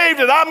got saved,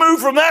 and I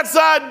moved from that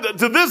side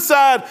to this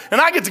side, and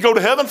I get to go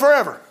to heaven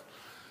forever.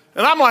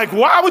 And I'm like,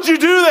 why would you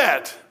do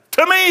that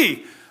to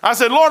me? I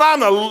said, Lord, I'm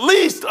the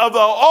least of the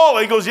all.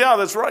 He goes, yeah,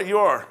 that's right, you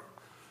are.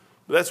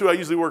 But that's who I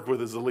usually work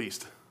with, is the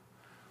least.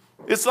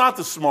 It's not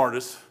the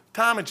smartest.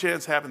 Time and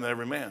chance happen to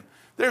every man.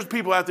 There's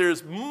people out there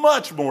that's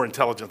much more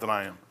intelligent than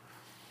I am.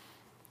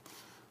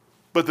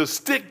 But the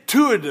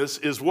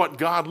stick-to-itness is what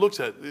God looks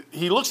at.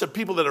 He looks at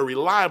people that are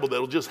reliable, that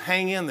will just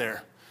hang in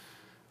there.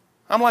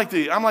 I'm like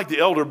the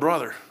elder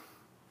brother.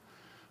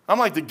 I'm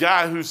like the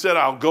guy who said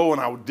I'll go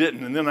and I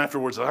didn't, and then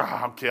afterwards,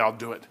 okay, I'll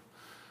do it.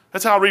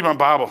 That's how I read my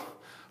Bible.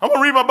 I'm going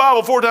to read my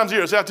Bible 4 times a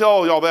year. See, I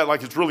tell y'all that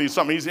like it's really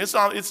something easy. It's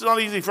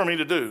not easy for me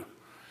to do.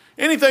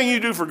 Anything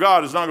you do for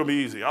God is not going to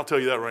be easy. I'll tell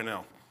you that right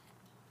now.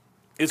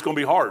 It's going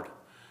to be hard.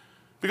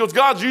 Because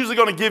God's usually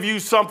going to give you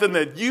something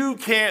that you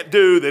can't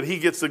do that he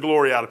gets the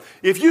glory out of.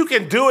 If you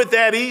can do it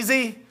that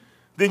easy,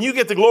 then you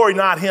get the glory,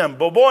 not him.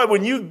 But boy,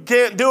 when you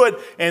can't do it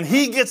and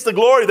he gets the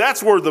glory,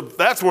 that's where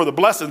the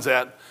blessing's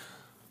at.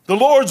 The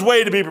Lord's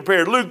way to be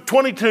prepared. Luke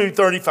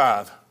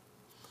 22:35.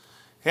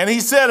 And he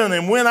said unto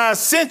them, when I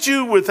sent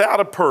you without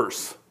a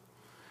purse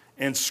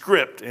and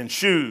script and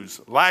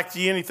shoes, lacked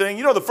ye anything?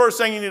 You know, the first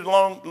thing you need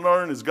to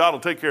learn is God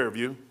will take care of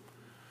you.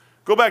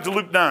 Go back to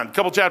Luke 9, a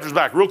couple chapters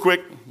back, real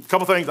quick. A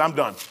couple things, I'm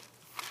done.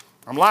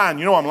 I'm lying,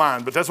 you know I'm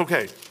lying, but that's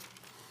okay.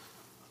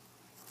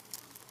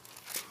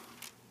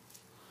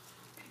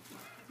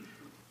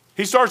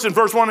 He starts in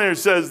verse 1 there, it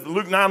says,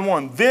 Luke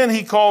 9:1. Then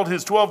he called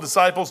his 12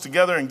 disciples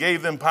together and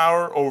gave them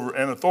power over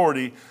and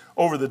authority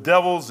over the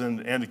devils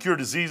and to cure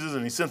diseases,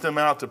 and he sent them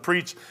out to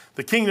preach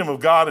the kingdom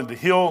of God and to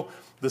heal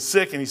the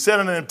sick. And he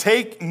said unto them,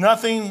 take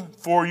nothing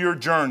for your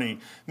journey,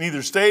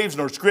 neither staves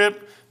nor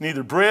scrip,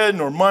 neither bread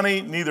nor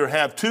money, neither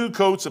have 2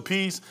 coats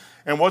apiece,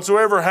 and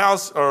whatsoever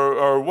house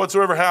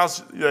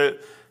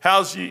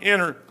house ye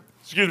enter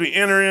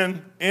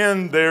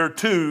in there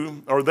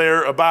too, or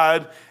there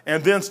abide,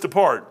 and thence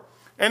depart.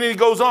 And then he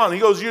goes on.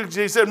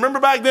 He said,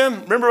 remember back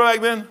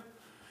then?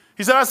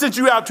 He said, I sent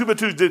you out 2 by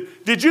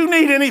 2s. Did you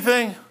need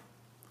anything?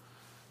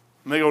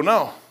 And they go,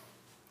 no.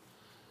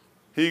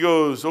 He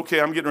goes, okay,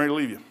 I'm getting ready to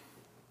leave you.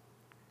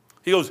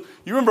 He goes,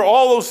 you remember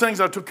all those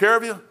things I took care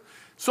of you?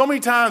 So many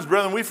times,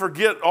 brethren, we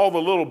forget all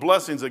the little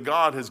blessings that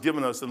God has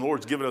given us and the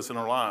Lord's given us in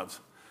our lives.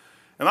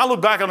 And I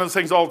look back on those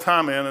things all the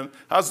time, man. And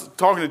I was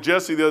talking to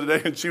Jessie the other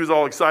day, and she was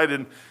all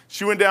excited.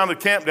 She went down to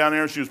camp down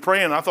there, and she was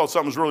praying. And I thought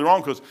something was really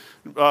wrong because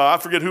I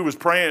forget who was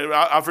praying.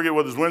 I forget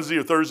whether it was Wednesday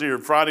or Thursday or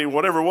Friday,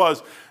 whatever it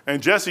was.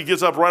 And Jessie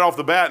gets up right off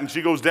the bat, and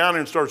she goes down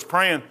there and starts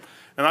praying.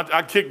 And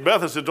I kicked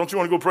Beth. I said, don't you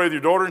want to go pray with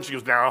your daughter? And she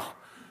goes, no,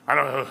 I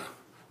don't know.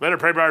 Let her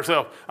pray by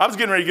herself. I was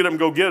getting ready to get up and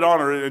go get on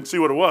her and see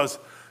what it was.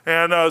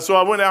 And so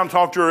I went down and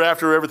talked to her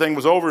after everything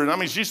was over. And I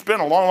mean, she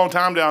spent a long, long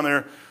time down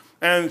there.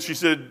 And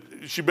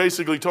she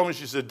basically told me,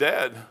 she said,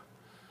 Dad,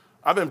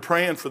 I've been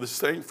praying for this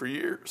thing for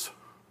years.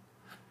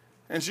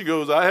 And she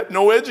goes, I have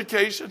no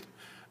education,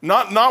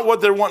 not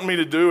what they're wanting me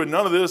to do, and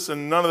none of this,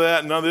 and none of that,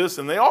 and none of this.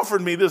 And they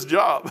offered me this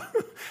job.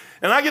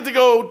 And I get to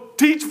go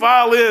teach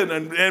violin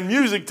and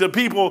music to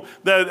people,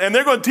 and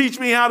they're going to teach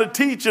me how to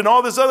teach and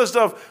all this other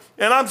stuff.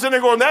 And I'm sitting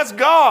there going, that's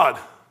God.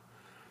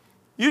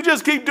 You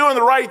just keep doing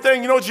the right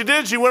thing. You know what she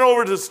did? She went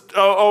over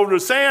to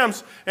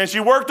Sam's, and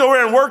she worked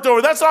over and worked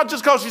over. That's not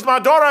just because she's my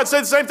daughter. I'd say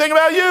the same thing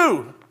about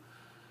you.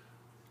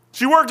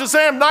 She worked at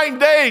Sam night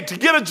and day to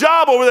get a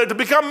job over there, to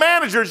become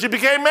manager. She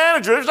became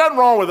manager. There's nothing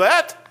wrong with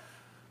that.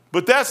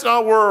 But that's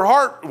not where her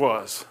heart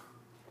was.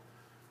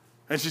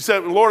 And she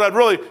said, Lord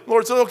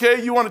said,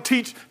 okay, you want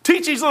to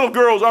teach these little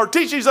girls, or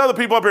teach these other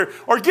people up here,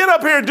 or get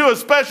up here and do a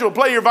special,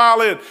 play your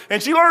violin.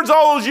 And she learns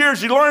all those years,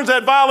 she learns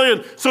that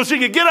violin so she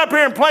can get up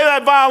here and play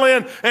that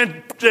violin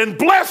and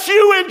bless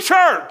you in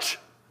church.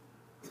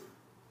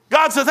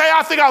 God says, hey,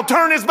 I think I'll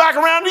turn this back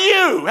around to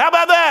you. How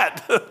about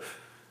that?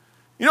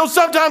 You know,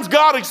 sometimes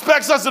God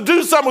expects us to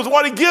do something with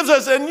what he gives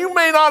us, and you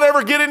may not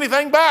ever get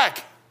anything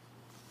back.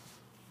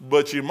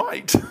 But you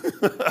might.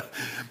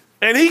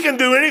 And he can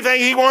do anything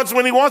he wants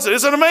when he wants it.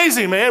 It's an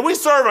amazing, man. We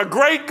serve a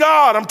great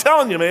God. I'm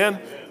telling you, man.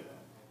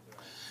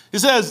 He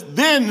says,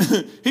 then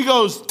he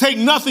goes, take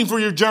nothing for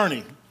your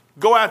journey.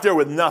 Go out there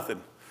with nothing.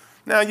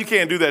 Now, you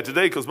can't do that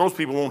today because most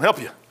people won't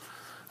help you.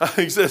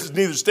 He says,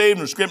 neither stave,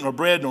 nor scrip, nor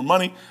bread, nor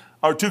money,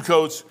 or 2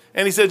 coats.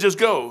 And he said, just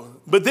go.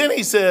 But then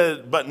he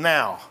said, but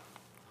now.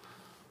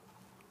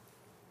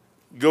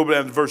 Go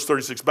down to verse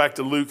 36, back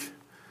to Luke.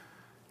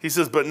 He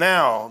says, but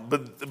now,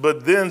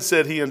 but then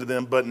said he unto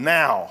them, but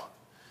now,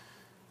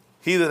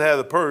 he that hath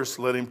a purse,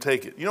 let him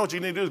take it. You know what you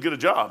need to do is get a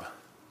job.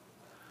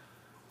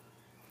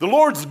 The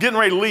Lord's getting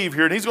ready to leave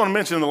here, and he's going to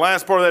mention in the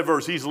last part of that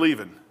verse, he's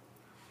leaving.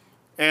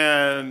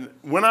 And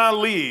when I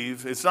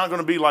leave, it's not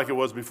going to be like it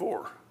was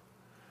before.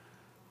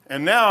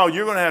 And now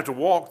you're going to have to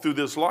walk through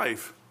this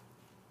life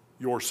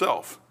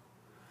yourself.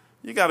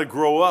 You got to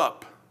grow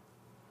up.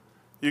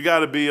 You got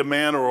to be a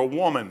man or a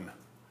woman,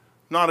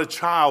 not a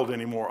child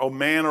anymore, a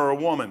man or a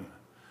woman.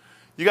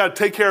 You got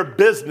to take care of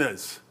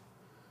business.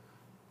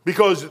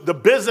 Because the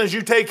business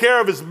you take care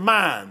of is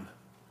mine.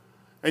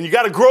 And you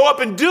got to grow up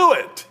and do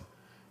it.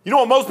 You know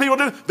what most people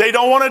do? They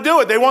don't want to do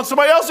it. They want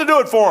somebody else to do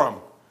it for them.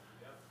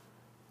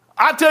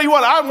 I tell you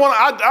what, I'm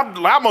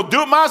going to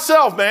do it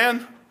myself,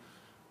 man.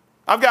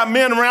 I've got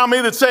men around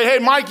me that say, hey,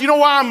 Mike, you know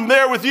why I'm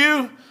there with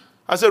you?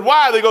 I said,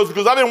 why? They goes,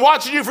 because I've been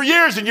watching you for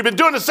years and you've been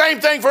doing the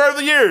same thing for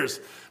other years.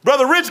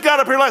 Brother Rich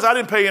got up here last. I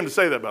didn't pay him to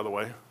say that, by the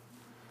way.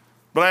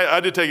 But I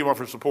did take him off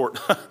for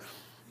support.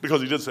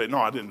 Because he did say, no,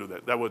 I didn't do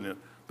that. That wasn't it.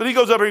 But he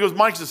goes up here, he goes,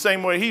 Mike's the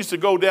same way. He used to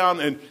go down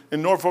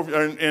in Norfolk,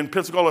 in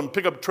Pensacola, and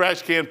pick up a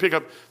trash can, pick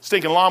up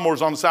stinking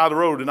lawnmowers on the side of the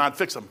road, and I'd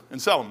fix them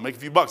and sell them, make a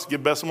few bucks,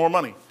 give Beth some more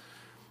money.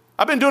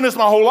 I've been doing this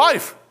my whole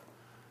life.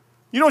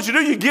 You know what you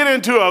do? You get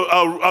into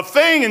a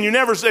thing, and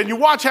you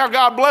watch how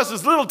God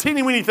blesses little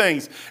teeny-weeny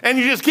things, and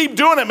you just keep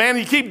doing it, man.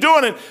 You keep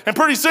doing it, and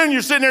pretty soon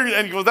you're sitting there,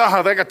 and you go,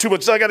 oh, I got too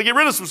much, I got to get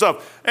rid of some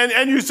stuff.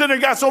 And you sit there,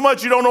 got so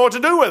much, you don't know what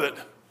to do with it.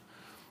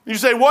 You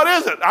say, what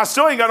is it? I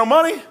still ain't got no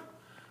money.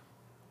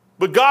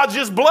 But God's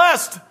just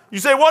blessed. You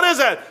say, what is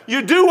that?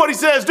 You do what he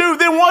says do.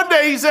 Then one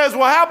day he says,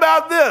 well, how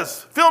about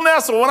this? Phil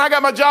Nessel, when I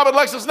got my job at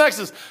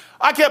LexisNexis,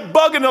 I kept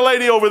bugging the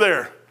lady over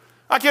there.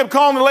 I kept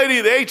calling the lady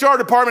at the HR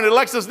department at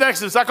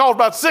LexisNexis. I called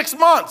about 6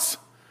 months.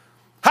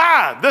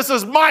 Hi, this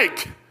is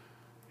Mike.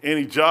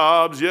 Any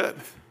jobs yet?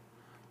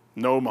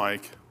 No,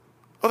 Mike.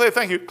 Okay,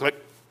 thank you. Click.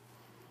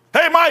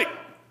 Hey, Mike.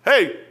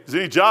 Hey, is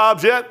any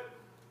jobs yet?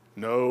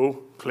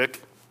 No.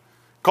 Click.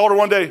 Called her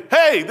one day.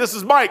 Hey, this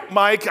is Mike.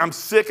 Mike, I'm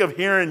sick of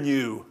hearing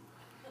you.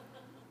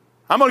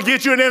 I'm going to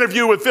get you an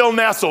interview with Phil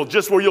Nessel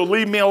just where you'll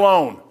leave me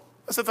alone.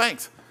 I said,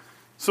 thanks.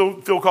 So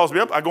Phil calls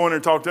me up. I go in there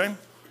and talk to him.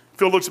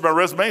 Phil looks at my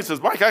resume and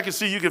says, Mike, I can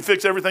see you can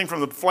fix everything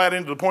from the flat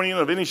end to the pointy end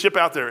of any ship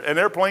out there. And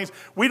airplanes,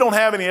 we don't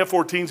have any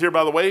F-14s here,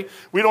 by the way.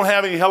 We don't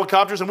have any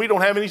helicopters, and we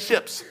don't have any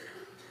ships.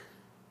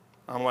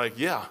 I'm like,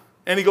 yeah.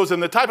 And he goes,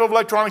 and the type of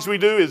electronics we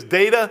do is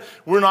data.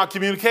 We're not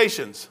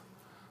communications.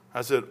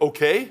 I said,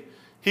 okay.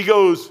 He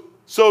goes,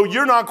 so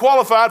you're not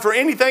qualified for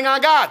anything I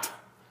got.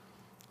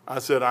 I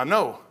said, I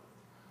know.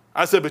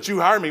 I said, but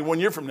you hire me 1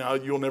 year from now,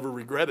 you'll never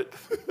regret it.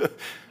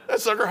 That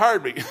sucker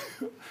hired me.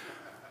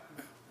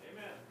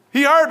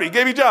 He hired me,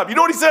 gave me a job. You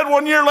know what he said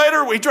 1 year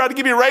later? He tried to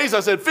give me a raise. I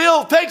said,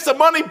 Phil, take some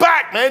money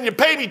back, man. You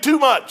pay me too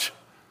much.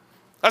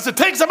 I said,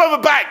 take some of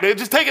it back, man.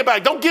 Just take it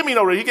back. Don't give me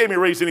no raise. He gave me a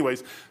raise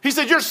anyways. He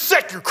said, you're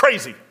sick. You're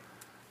crazy.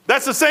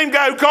 That's the same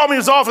guy who called me in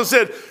his office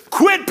and said,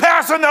 quit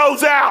passing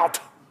those out.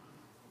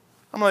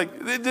 I'm like,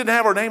 they didn't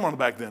have our name on it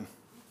back then.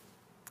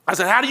 I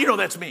said, how do you know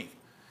that's me?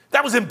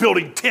 That was in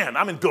building 10.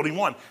 I'm in building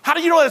 1. How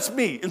do you know that's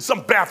me in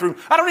some bathroom?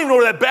 I don't even know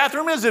where that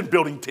bathroom is in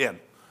building 10.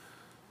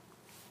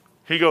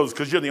 He goes,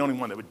 because you're the only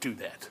one that would do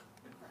that.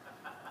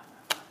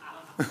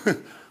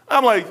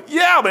 I'm like,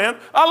 yeah, man.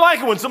 I like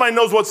it when somebody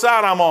knows what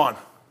side I'm on.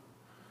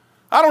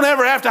 I don't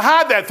ever have to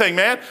hide that thing,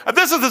 man.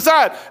 This is the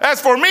side. As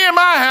for me and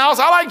my house,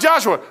 I like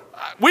Joshua.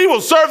 We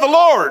will serve the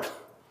Lord.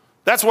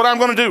 That's what I'm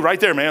going to do right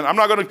there, man. I'm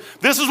not going to,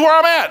 this is where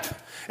I'm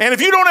at. And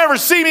if you don't ever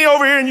see me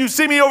over here and you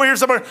see me over here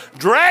somewhere,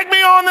 drag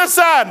me on this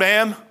side,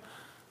 man.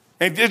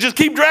 And just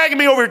keep dragging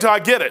me over here till I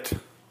get it.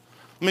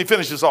 Let me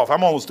finish this off.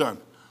 I'm almost done.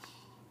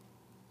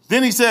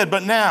 Then he said,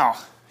 but now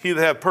he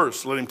that hath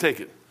purse, let him take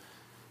it.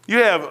 You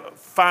have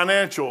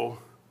financial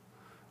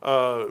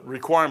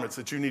requirements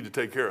that you need to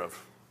take care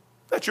of.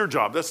 That's your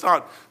job. That's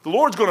not, the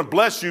Lord's going to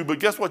bless you, but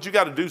guess what? You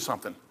got to do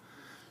something.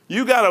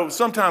 You got to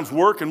sometimes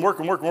work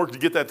to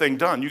get that thing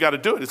done. You got to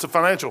do it. It's a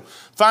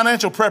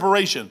financial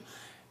preparation.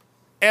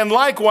 And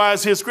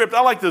likewise, his script,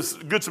 I like this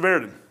Good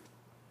Samaritan.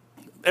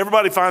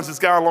 Everybody finds this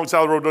guy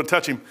alongside the road, don't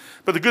touch him.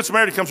 But the Good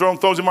Samaritan comes around,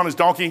 throws him on his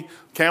donkey,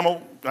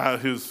 camel,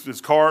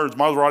 his car, his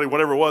Maserati,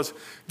 whatever it was,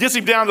 gets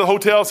him down to the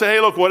hotel, say, hey,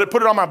 look,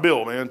 put it on my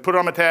bill, man. Put it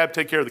on my tab,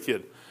 take care of the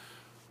kid.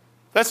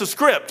 That's a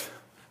script.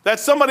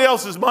 That's somebody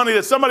else's money.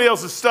 That's somebody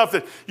else's stuff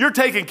that you're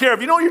taking care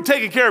of. You know you're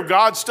taking care of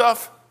God's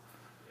stuff?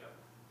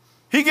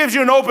 He gives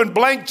you an open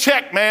blank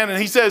check, man, and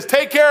he says,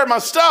 take care of my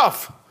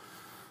stuff.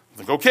 I'm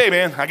like, okay,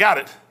 man, I got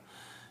it.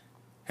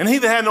 And he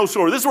that had no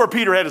sword. This is where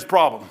Peter had his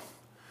problem.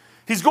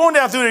 He's going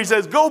down through there. He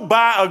says, go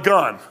buy a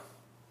gun.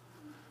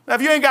 Now,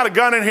 if you ain't got a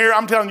gun in here,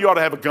 I'm telling you, you ought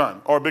to have a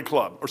gun or a big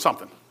club or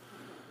something.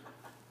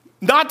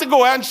 Not to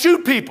go out and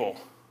shoot people.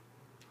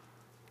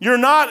 You're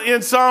not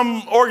in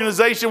some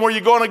organization where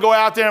you're going to go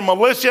out there and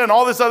militia and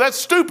all this stuff. That's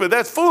stupid.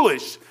 That's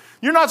foolish.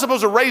 You're not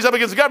supposed to raise up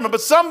against the government,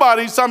 but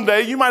somebody,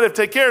 someday, you might have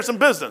to take care of some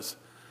business.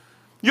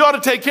 You ought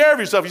to take care of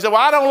yourself. You say, well,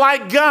 I don't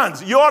like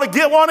guns. You ought to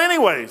get one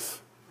anyways.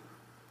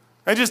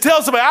 And just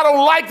tell somebody, I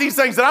don't like these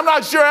things, and I'm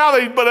not sure how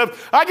but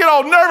if I get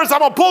all nervous, I'm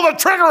going to pull the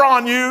trigger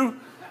on you.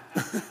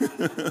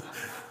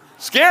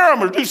 Scare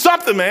them or do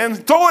something, man.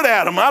 Throw it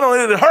at them.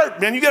 It'd hurt,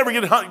 man. You ever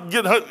get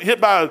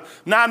hit by a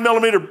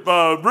 9mm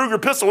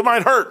Ruger pistol, it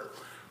might hurt.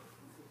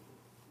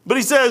 But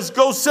he says,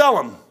 go sell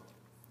them.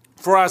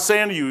 For I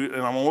say unto you,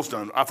 and I'm almost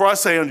done, for I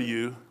say unto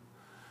you,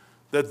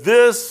 that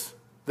this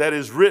that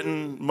is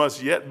written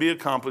must yet be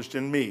accomplished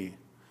in me.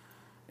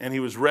 And he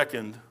was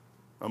reckoned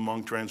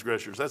among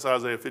transgressors. That's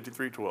Isaiah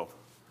 53:12.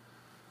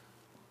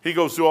 He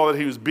goes through all that.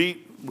 He was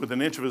beat with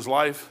an inch of his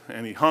life,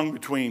 and he hung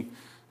between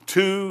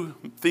two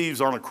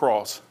thieves on a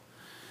cross.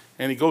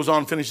 And he goes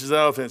on, finishes it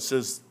off, and it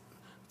says,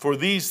 for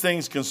these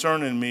things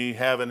concerning me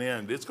have an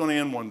end. It's going to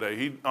end one day.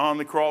 He on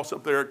the cross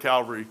up there at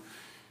Calvary,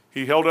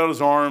 he held out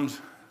his arms.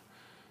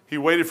 He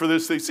waited for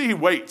this thing. See, he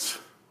waits.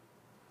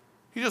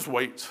 He just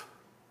waits.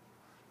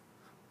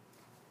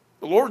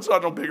 The Lord's not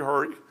in no big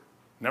hurry.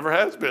 Never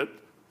has been.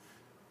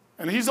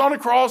 And he's on the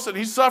cross and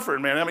he's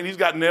suffering, man. I mean, he's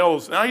got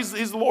nails. Now, he's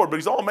the Lord, but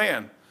he's all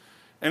man.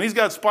 And he's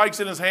got spikes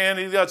in his hand.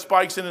 He's got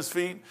spikes in his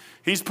feet.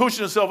 He's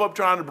pushing himself up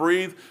trying to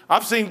breathe.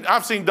 I've seen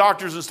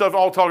doctors and stuff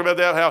all talk about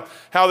that,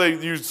 how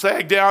you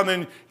sag down,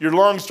 then your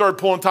lungs start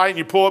pulling tight and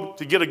you pull up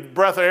to get a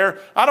breath of air.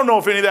 I don't know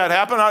if any of that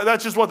happened.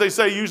 That's just what they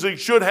say usually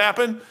should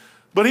happen.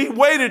 But he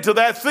waited till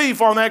that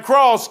thief on that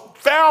cross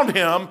found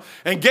him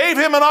and gave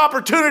him an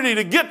opportunity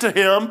to get to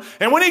him.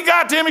 And when he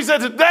got to him, he said,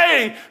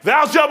 today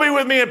thou shalt be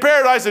with me in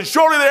paradise. And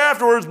shortly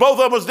thereafterwards, both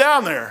of them was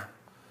down there.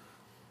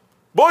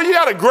 Boy, you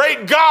got a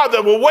great God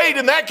that will wait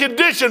in that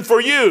condition for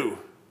you.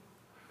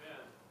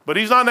 But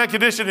he's not in that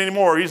condition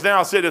anymore. He's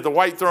now sitting at the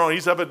white throne.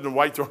 He's up at the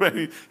white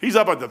throne. He's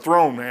up at the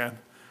throne, man.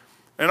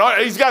 And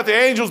he's got the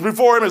angels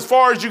before him as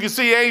far as you can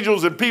see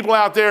angels and people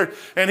out there.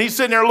 And he's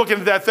sitting there looking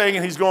at that thing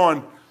and he's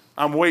going,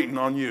 I'm waiting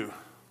on you.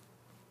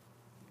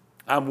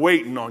 I'm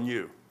waiting on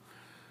you.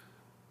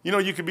 You know,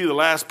 you could be the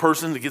last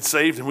person to get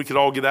saved and we could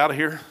all get out of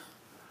here.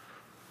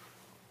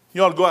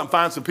 You ought to go out and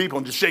find some people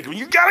and just shake them.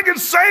 You got to get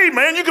saved,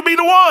 man. You could be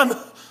the one.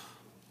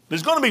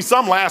 There's going to be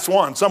some last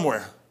one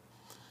somewhere.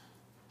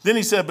 Then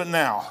he said, but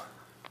now.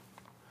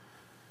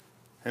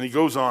 And he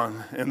goes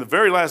on. And the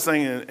very last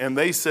thing, and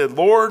they said,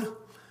 Lord,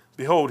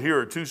 behold, here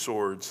are two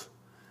swords.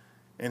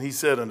 And he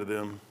said unto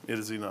them, it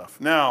is enough.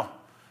 Now,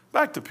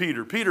 back to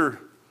Peter.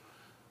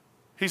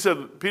 He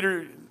said,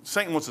 Peter,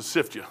 Satan wants to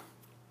sift you.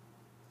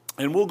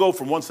 And we'll go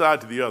from one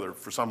side to the other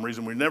for some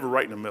reason. We're never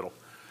right in the middle.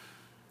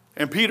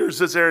 And Peter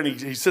sits there, and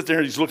he sits there,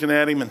 and he's looking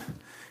at him, and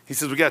he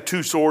says, we got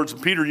two swords.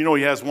 And Peter, you know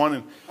he has one.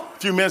 In a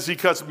few minutes, he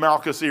cuts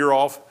Malchus' ear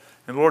off,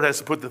 and the Lord has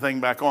to put the thing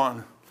back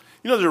on.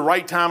 You know there's a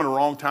right time and a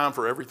wrong time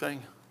for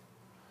everything?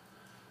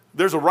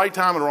 There's a right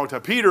time and a wrong time.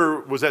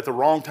 Peter was at the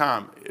wrong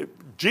time.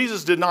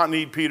 Jesus did not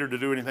need Peter to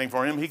do anything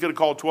for him. He could have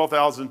called 12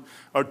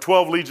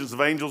 legions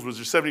of angels,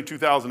 which is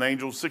 72,000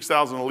 angels,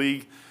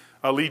 6,000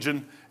 a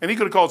legion. And he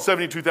could have called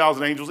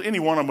 72,000 angels. Any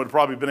one of them would have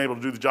probably been able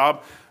to do the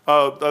job.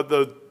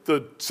 The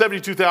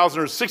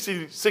 72,000 or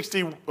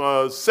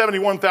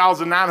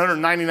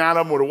 71,999 of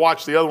them would have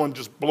watched the other one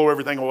just blow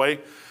everything away.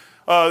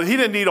 He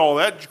didn't need all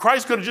that.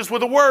 Christ could have just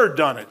with a word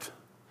done it.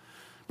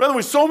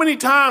 Brother, so many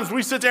times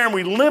we sit there and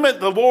we limit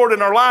the Lord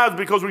in our lives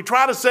because we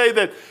try to say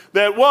that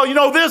well, you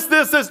know, this.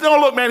 No,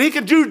 look, man, he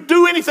can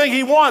do anything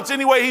he wants,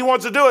 any way he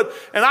wants to do it.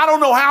 And I don't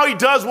know how he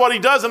does what he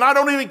does, and I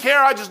don't even care.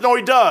 I just know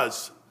he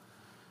does.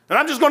 And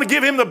I'm just going to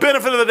give him the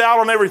benefit of the doubt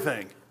on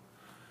everything.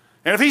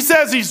 And if he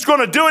says he's going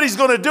to do it, he's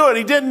going to do it.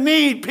 He didn't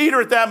need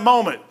Peter at that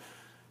moment.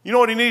 You know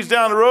what he needs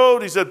down the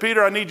road? He said,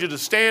 Peter, I need you to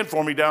stand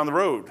for me down the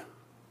road.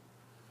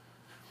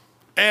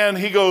 And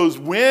he goes,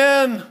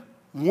 when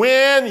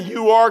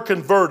you are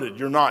converted,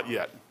 you're not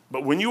yet.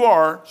 But when you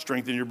are,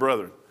 strengthen your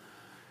brethren.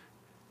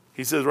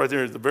 He says right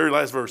there, at the very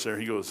last verse there,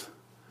 he goes,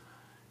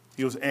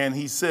 and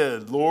he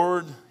said,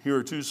 Lord, here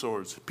are 2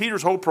 swords.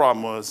 Peter's whole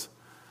problem was,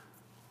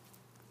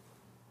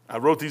 I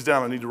wrote these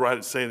down, I need to write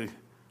it, say it.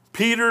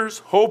 Peter's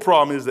whole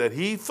problem is that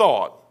he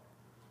thought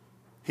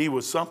he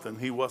was something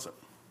he wasn't.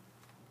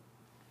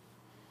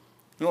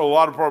 You know, a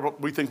lot of people,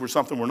 we think we're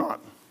something we're not.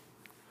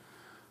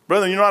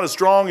 Brethren, you're not as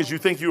strong as you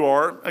think you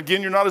are.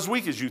 Again, you're not as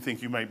weak as you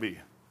think you may be.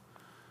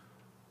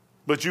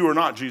 But you are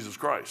not Jesus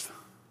Christ.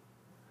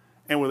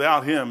 And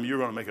without him, you're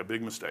going to make a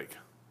big mistake.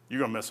 You're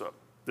going to mess up.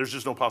 There's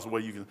just no possible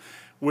way you can.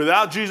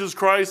 Without Jesus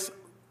Christ,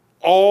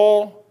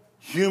 all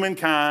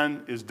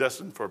humankind is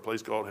destined for a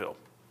place called hell.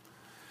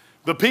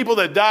 The people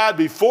that died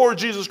before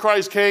Jesus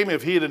Christ came,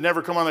 if he had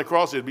never come on that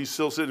cross, they'd be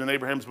still sitting in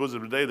Abraham's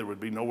bosom today. There would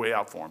be no way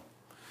out for them.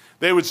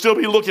 They would still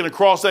be looking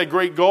across that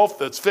great gulf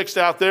that's fixed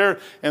out there,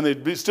 and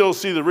they'd still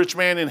see the rich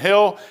man in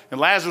hell, and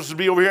Lazarus would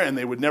be over here, and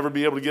they would never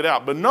be able to get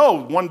out. But no,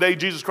 one day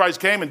Jesus Christ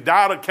came and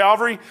died at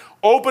Calvary,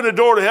 opened the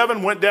door to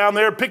heaven, went down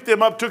there, picked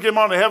them up, took him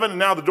on to heaven, and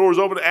now the door is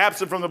open,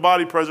 absent from the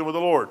body, present with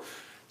the Lord.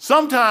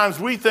 Sometimes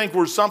we think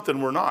we're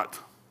something we're not.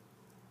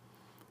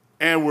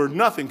 And we're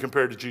nothing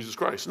compared to Jesus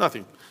Christ,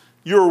 nothing.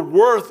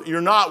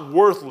 You're not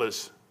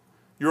worthless.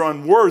 You're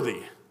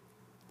unworthy.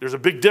 There's a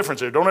big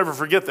difference there. Don't ever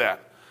forget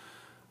that.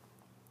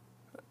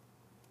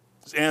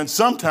 And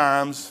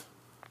sometimes,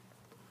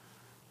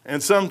 wait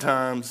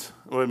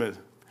a minute.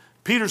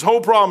 Peter's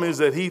whole problem is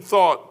that he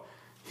thought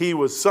he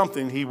was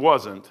something he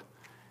wasn't,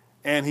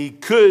 and he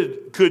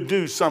could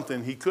do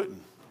something he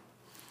couldn't.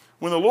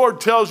 When the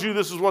Lord tells you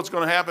this is what's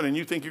going to happen and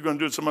you think you're going to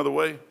do it some other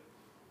way, it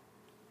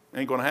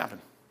ain't going to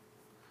happen.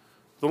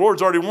 The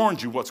Lord's already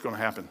warned you what's going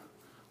to happen.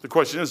 The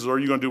question is, are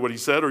you going to do what he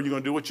said, or are you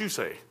going to do what you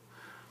say?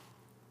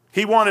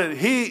 He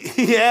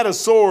had a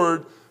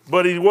sword,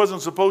 but he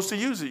wasn't supposed to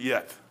use it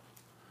yet.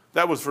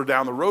 That was for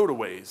down the road a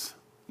ways,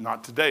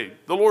 not today.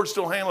 The Lord's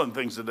still handling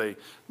things today.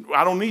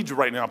 I don't need you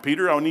right now,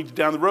 Peter. I need you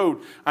down the road.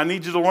 I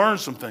need you to learn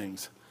some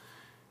things.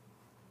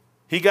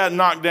 He got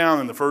knocked down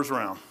in the first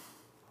round.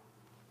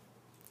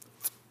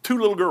 2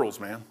 little girls,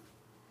 man.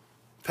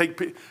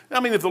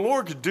 If the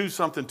Lord could do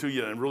something to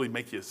you and really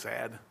make you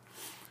sad,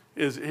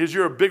 is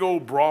you're a big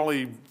old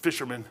brawly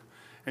fisherman,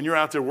 and you're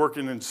out there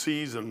working in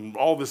seas and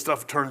all this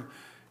stuff turning,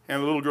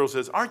 and the little girl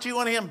says, aren't you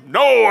one of him?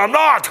 No, I'm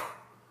not.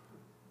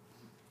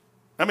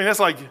 I mean, that's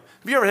like, have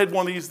you ever had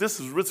one of these?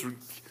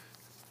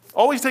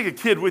 Always take a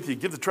kid with you.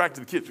 Give the track to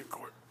the kid.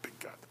 Big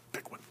guy, the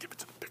big one. Give it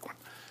to the big one.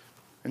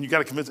 And you got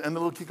to convince, and the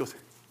little kid goes,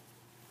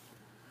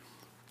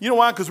 you know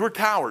why? Because we're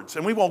cowards,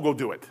 and we won't go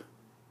do it.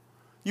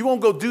 You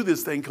won't go do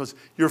this thing because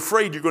you're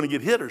afraid you're going to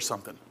get hit or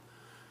something.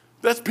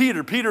 That's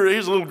Peter. Peter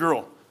is a little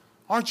girl.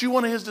 Aren't you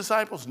one of his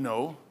disciples?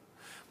 No.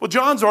 Well,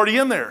 John's already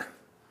in there.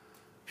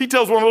 He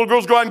tells one of the little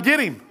girls, go out and get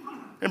him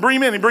and bring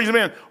him in. He brings him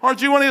in.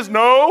 Aren't you one of his?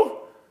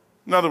 No.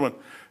 Another one.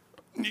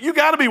 You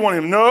got to be one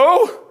of him.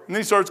 No. And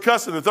then he starts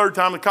cussing the third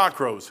time the cock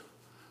crows.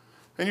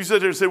 And you sit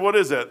there and say, what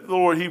is that?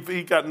 Lord,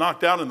 he got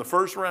knocked out in the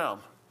first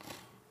round.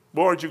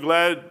 Boy, aren't you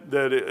glad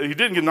that he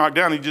didn't get knocked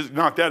down. He just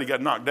knocked out. He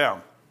got knocked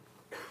down.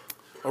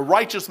 A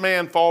righteous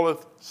man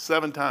falleth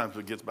 7 times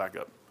but gets back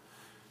up.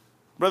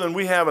 Brethren,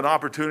 we have an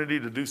opportunity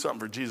to do something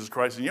for Jesus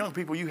Christ. And young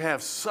people, you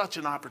have such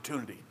an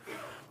opportunity.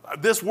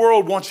 This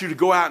world wants you to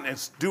go out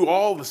and do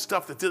all the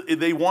stuff that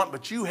they want,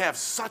 but you have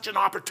such an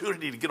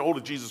opportunity to get a hold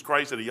of Jesus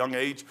Christ at a young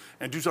age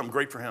and do something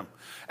great for him.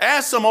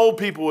 Ask some old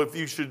people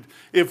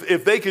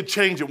if they could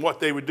change it, what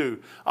they would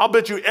do. I'll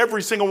bet you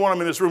every single one of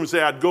them in this room would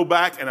say, I'd go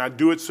back and I'd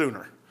do it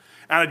sooner.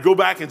 And I'd go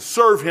back and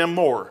serve him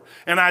more.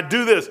 And I'd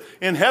do this.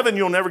 In heaven,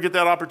 you'll never get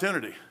that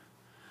opportunity.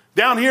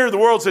 Down here, the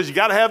world says, you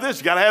got to have this,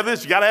 you got to have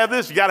this, you got to have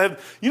this, you got to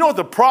have. You know what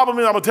the problem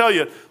is? I'm going to tell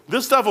you,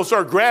 this stuff will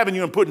start grabbing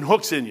you and putting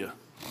hooks in you.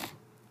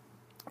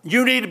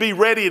 You need to be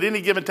ready at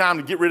any given time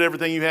to get rid of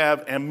everything you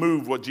have and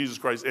move what Jesus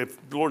Christ, if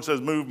the Lord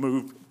says move,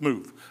 move,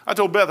 move. I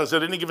told Beth, I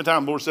said, at any given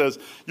time, the Lord says,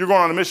 you're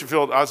going on a mission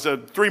field. I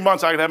said, 3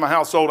 months I could have my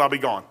house sold, I'll be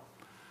gone.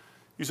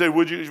 You say,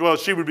 would you? Well,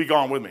 she would be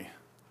gone with me.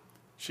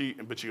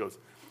 But she goes,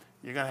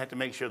 you're going to have to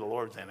make sure the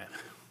Lord's in it.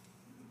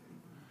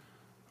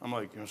 I'm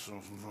like,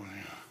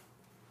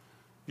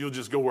 you'll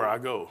just go where I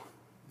go.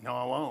 No,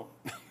 I won't.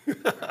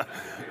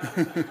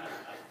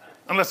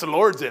 Unless the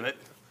Lord's in it.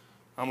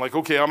 I'm like,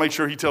 okay, I'll make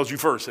sure he tells you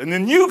first. And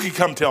then you can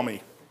come tell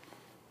me.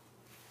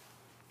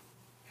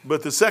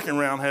 But the second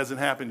round hasn't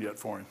happened yet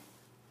for him.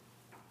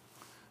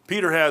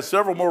 Peter has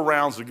several more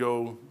rounds to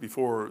go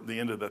before the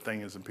end of that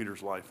thing is in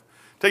Peter's life.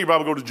 Take your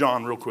Bible, go to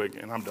John real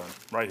quick, and I'm done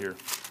right here.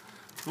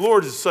 The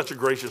Lord is such a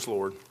gracious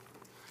Lord.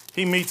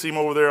 He meets him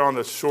over there on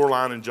the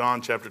shoreline in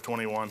John chapter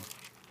 21.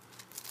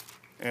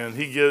 And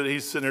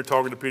he's sitting there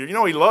talking to Peter. You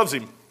know, he loves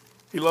him.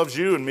 He loves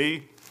you and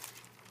me.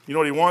 You know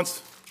what he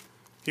wants?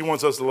 He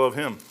wants us to love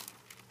him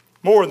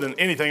more than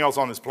anything else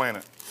on this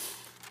planet.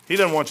 He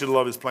doesn't want you to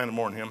love his planet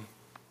more than him.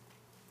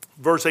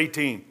 Verse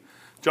 18,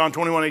 John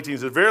 21:18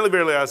 says, Verily,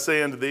 verily, I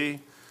say unto thee,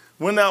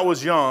 when thou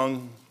wast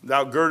young,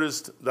 thou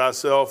girdest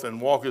thyself and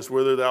walkest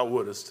whither thou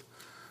wouldest.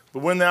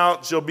 But when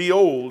thou shalt be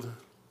old,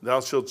 thou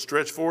shalt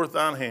stretch forth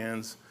thine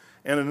hands,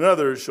 and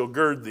another shall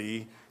gird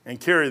thee and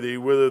carry thee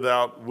whither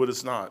thou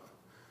wouldest not.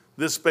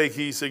 This spake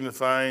he,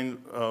 signifying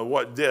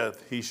what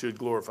death he should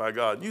glorify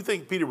God. You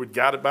think Peter would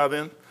got it by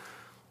then?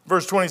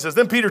 Verse 20 says,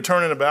 Then Peter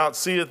turning about,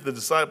 seeth the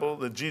disciple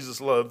that Jesus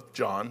loved,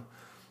 John,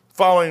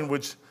 following,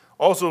 which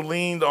also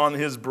leaned on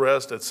his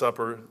breast at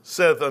supper,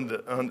 saith,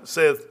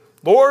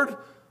 Lord,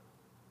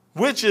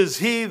 which is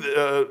he,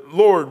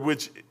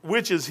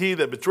 which is he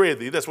that betrayeth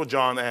thee? That's what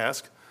John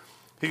asked.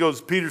 He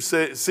goes, Peter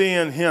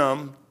seeing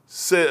him,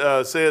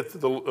 saith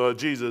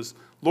Jesus,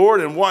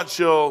 Lord, and what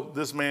shall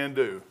this man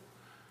do?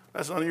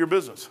 That's none of your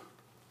business.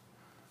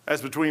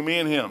 That's between me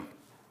and him.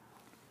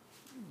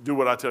 Do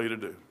what I tell you to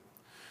do.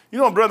 You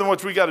know, brethren,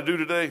 what we got to do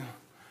today?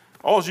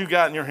 All you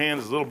got in your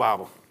hand is a little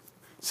Bible.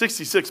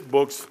 66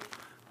 books,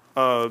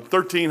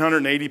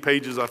 1,380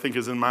 pages, I think,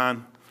 is in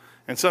mine.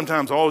 And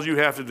sometimes all you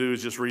have to do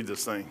is just read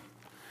this thing.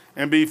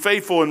 And be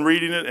faithful in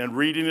reading it and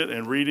reading it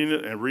and reading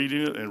it and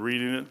reading it and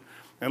reading it.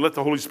 And let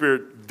the Holy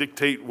Spirit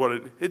dictate what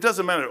it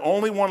doesn't matter.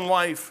 Only one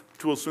life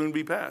will soon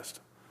be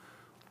passed.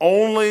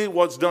 Only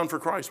what's done for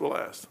Christ will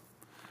last.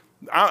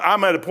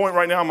 I'm at a point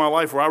right now in my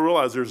life where I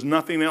realize there's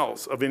nothing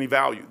else of any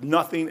value.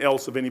 Nothing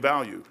else of any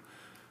value.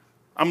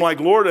 I'm like,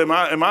 Lord, am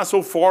I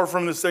so far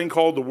from this thing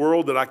called the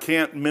world that I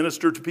can't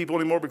minister to people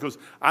anymore because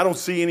I don't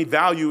see any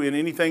value in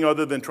anything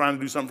other than trying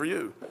to do something for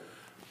you?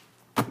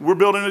 We're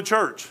building a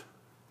church.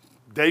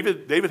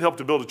 David helped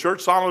to build a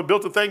church. Solomon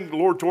built the thing the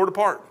Lord tore it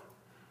apart.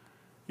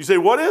 You say,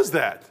 what is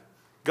that?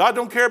 God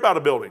don't care about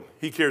a building.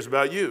 He cares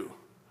about you.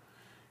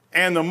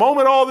 And the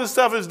moment all this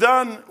stuff is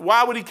done,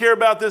 why would he care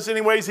about this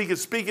anyways? He could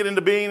speak it into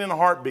being in a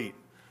heartbeat.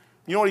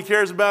 You know what he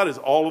cares about is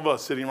all of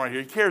us sitting right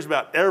here. He cares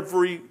about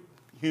every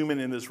human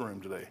in this room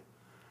today.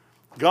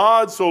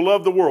 God so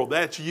loved the world.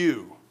 That's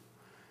you.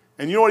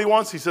 And you know what he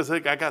wants? He says,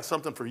 hey, I got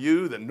something for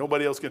you that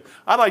nobody else can.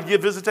 I'd like to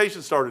get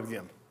visitation started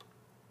again.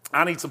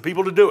 I need some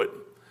people to do it.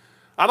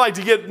 I'd like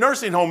to get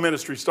nursing home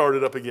ministry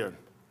started up again.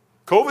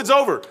 COVID's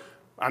over.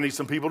 I need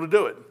some people to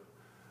do it.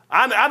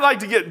 I'd like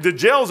to get, the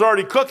jail's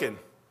already cooking.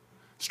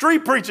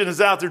 Street preaching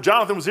is out there.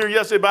 Jonathan was here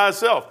yesterday by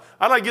himself.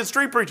 I'd like to get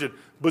street preaching,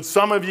 but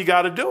some of you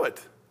got to do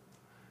it.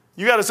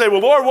 You got to say,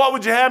 well, Lord, what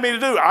would you have me to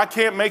do? I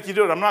can't make you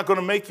do it. I'm not going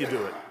to make you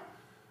do it.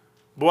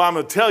 But I'm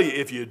going to tell you,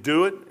 if you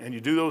do it and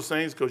you do those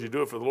things because you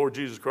do it for the Lord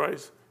Jesus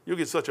Christ, you'll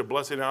get such a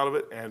blessing out of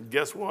it. And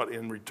guess what?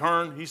 In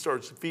return, he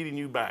starts feeding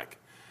you back.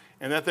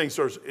 And that thing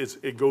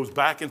it goes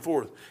back and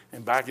forth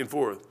and back and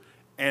forth.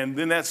 And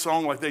then that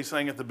song like they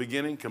sang at the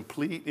beginning,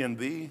 complete in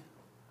thee.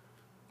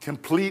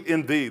 Complete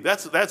in thee.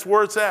 That's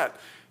where it's at.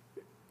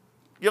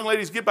 Young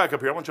ladies, get back up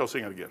here. I want y'all to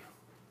sing it again.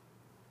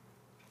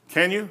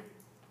 Can you?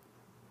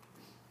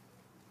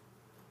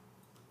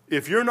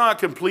 If you're not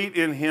complete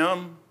in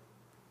him,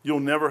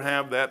 you'll never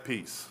have that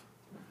peace.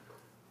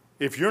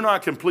 If you're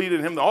not complete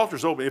in him, the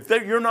altar's open. If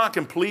you're not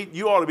complete,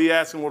 you ought to be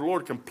asking, well,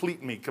 Lord,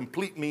 complete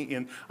me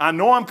in. I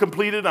know I'm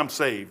completed, I'm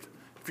saved.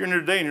 If you're in here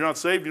today and you're not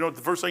saved, you know what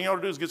the first thing you ought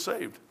to do is get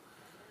saved.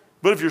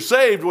 But if you're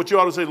saved, what you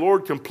ought to say,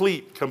 Lord,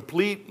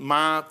 complete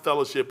my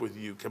fellowship with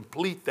you.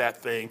 Complete that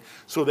thing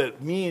so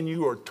that me and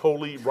you are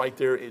totally right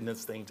there in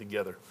this thing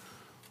together.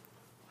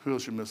 Who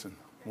else are you missing?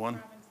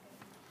 One?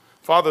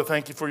 Father,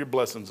 thank you for your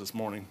blessings this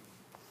morning.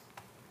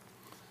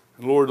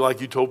 And Lord,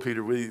 like you told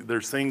Peter,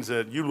 there's things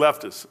that you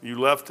left us. You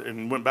left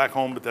and went back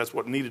home, but that's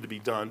what needed to be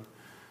done.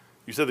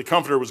 You said the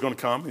Comforter was going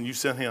to come, and you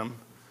sent him.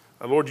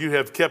 Lord, you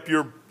have kept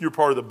your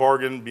part of the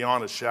bargain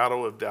beyond a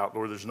shadow of doubt.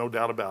 Lord, there's no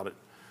doubt about it.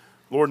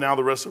 Lord, now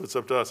the rest of it's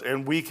up to us,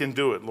 and we can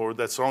do it, Lord.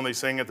 That song they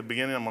sang at the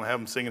beginning, I'm going to have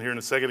them sing it here in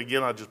a second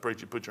again. I just pray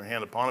that you put your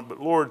hand upon it.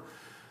 But Lord,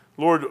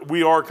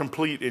 we are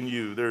complete in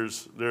you.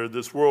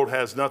 This world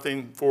has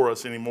nothing for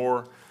us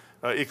anymore.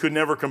 It could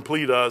never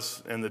complete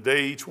us, and the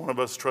day each one of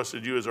us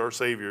trusted you as our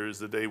Savior is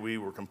the day we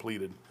were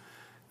completed.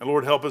 And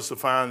Lord, help us to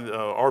find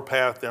our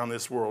path down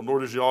this world.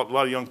 Lord, there's a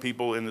lot of young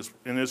people in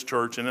this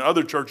church and in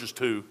other churches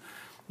too,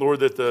 Lord,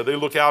 that they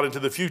look out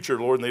into the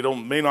future, Lord, and they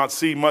may not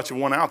see much of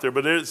one out there,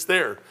 but it's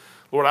there.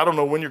 Lord, I don't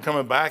know when you're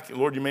coming back.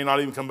 Lord, you may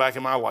not even come back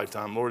in my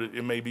lifetime. Lord,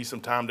 it may be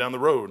some time down the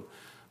road.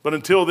 But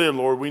until then,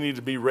 Lord, we need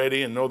to be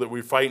ready and know that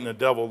we're fighting the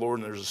devil, Lord,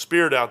 and there's a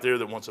spirit out there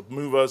that wants to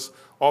move us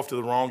off to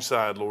the wrong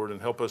side, Lord,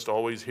 and help us to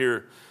always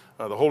hear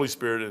the Holy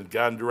Spirit and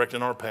guide and direct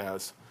in our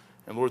paths.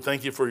 And Lord,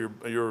 thank you for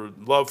your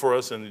love for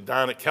us and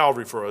dying at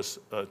Calvary for us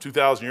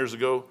 2,000 years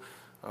ago.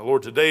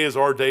 Lord, today is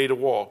our day to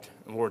walk.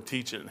 And Lord,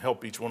 teach it and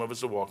help each one of us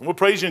to walk. And we'll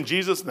praise you in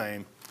Jesus'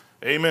 name.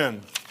 Amen.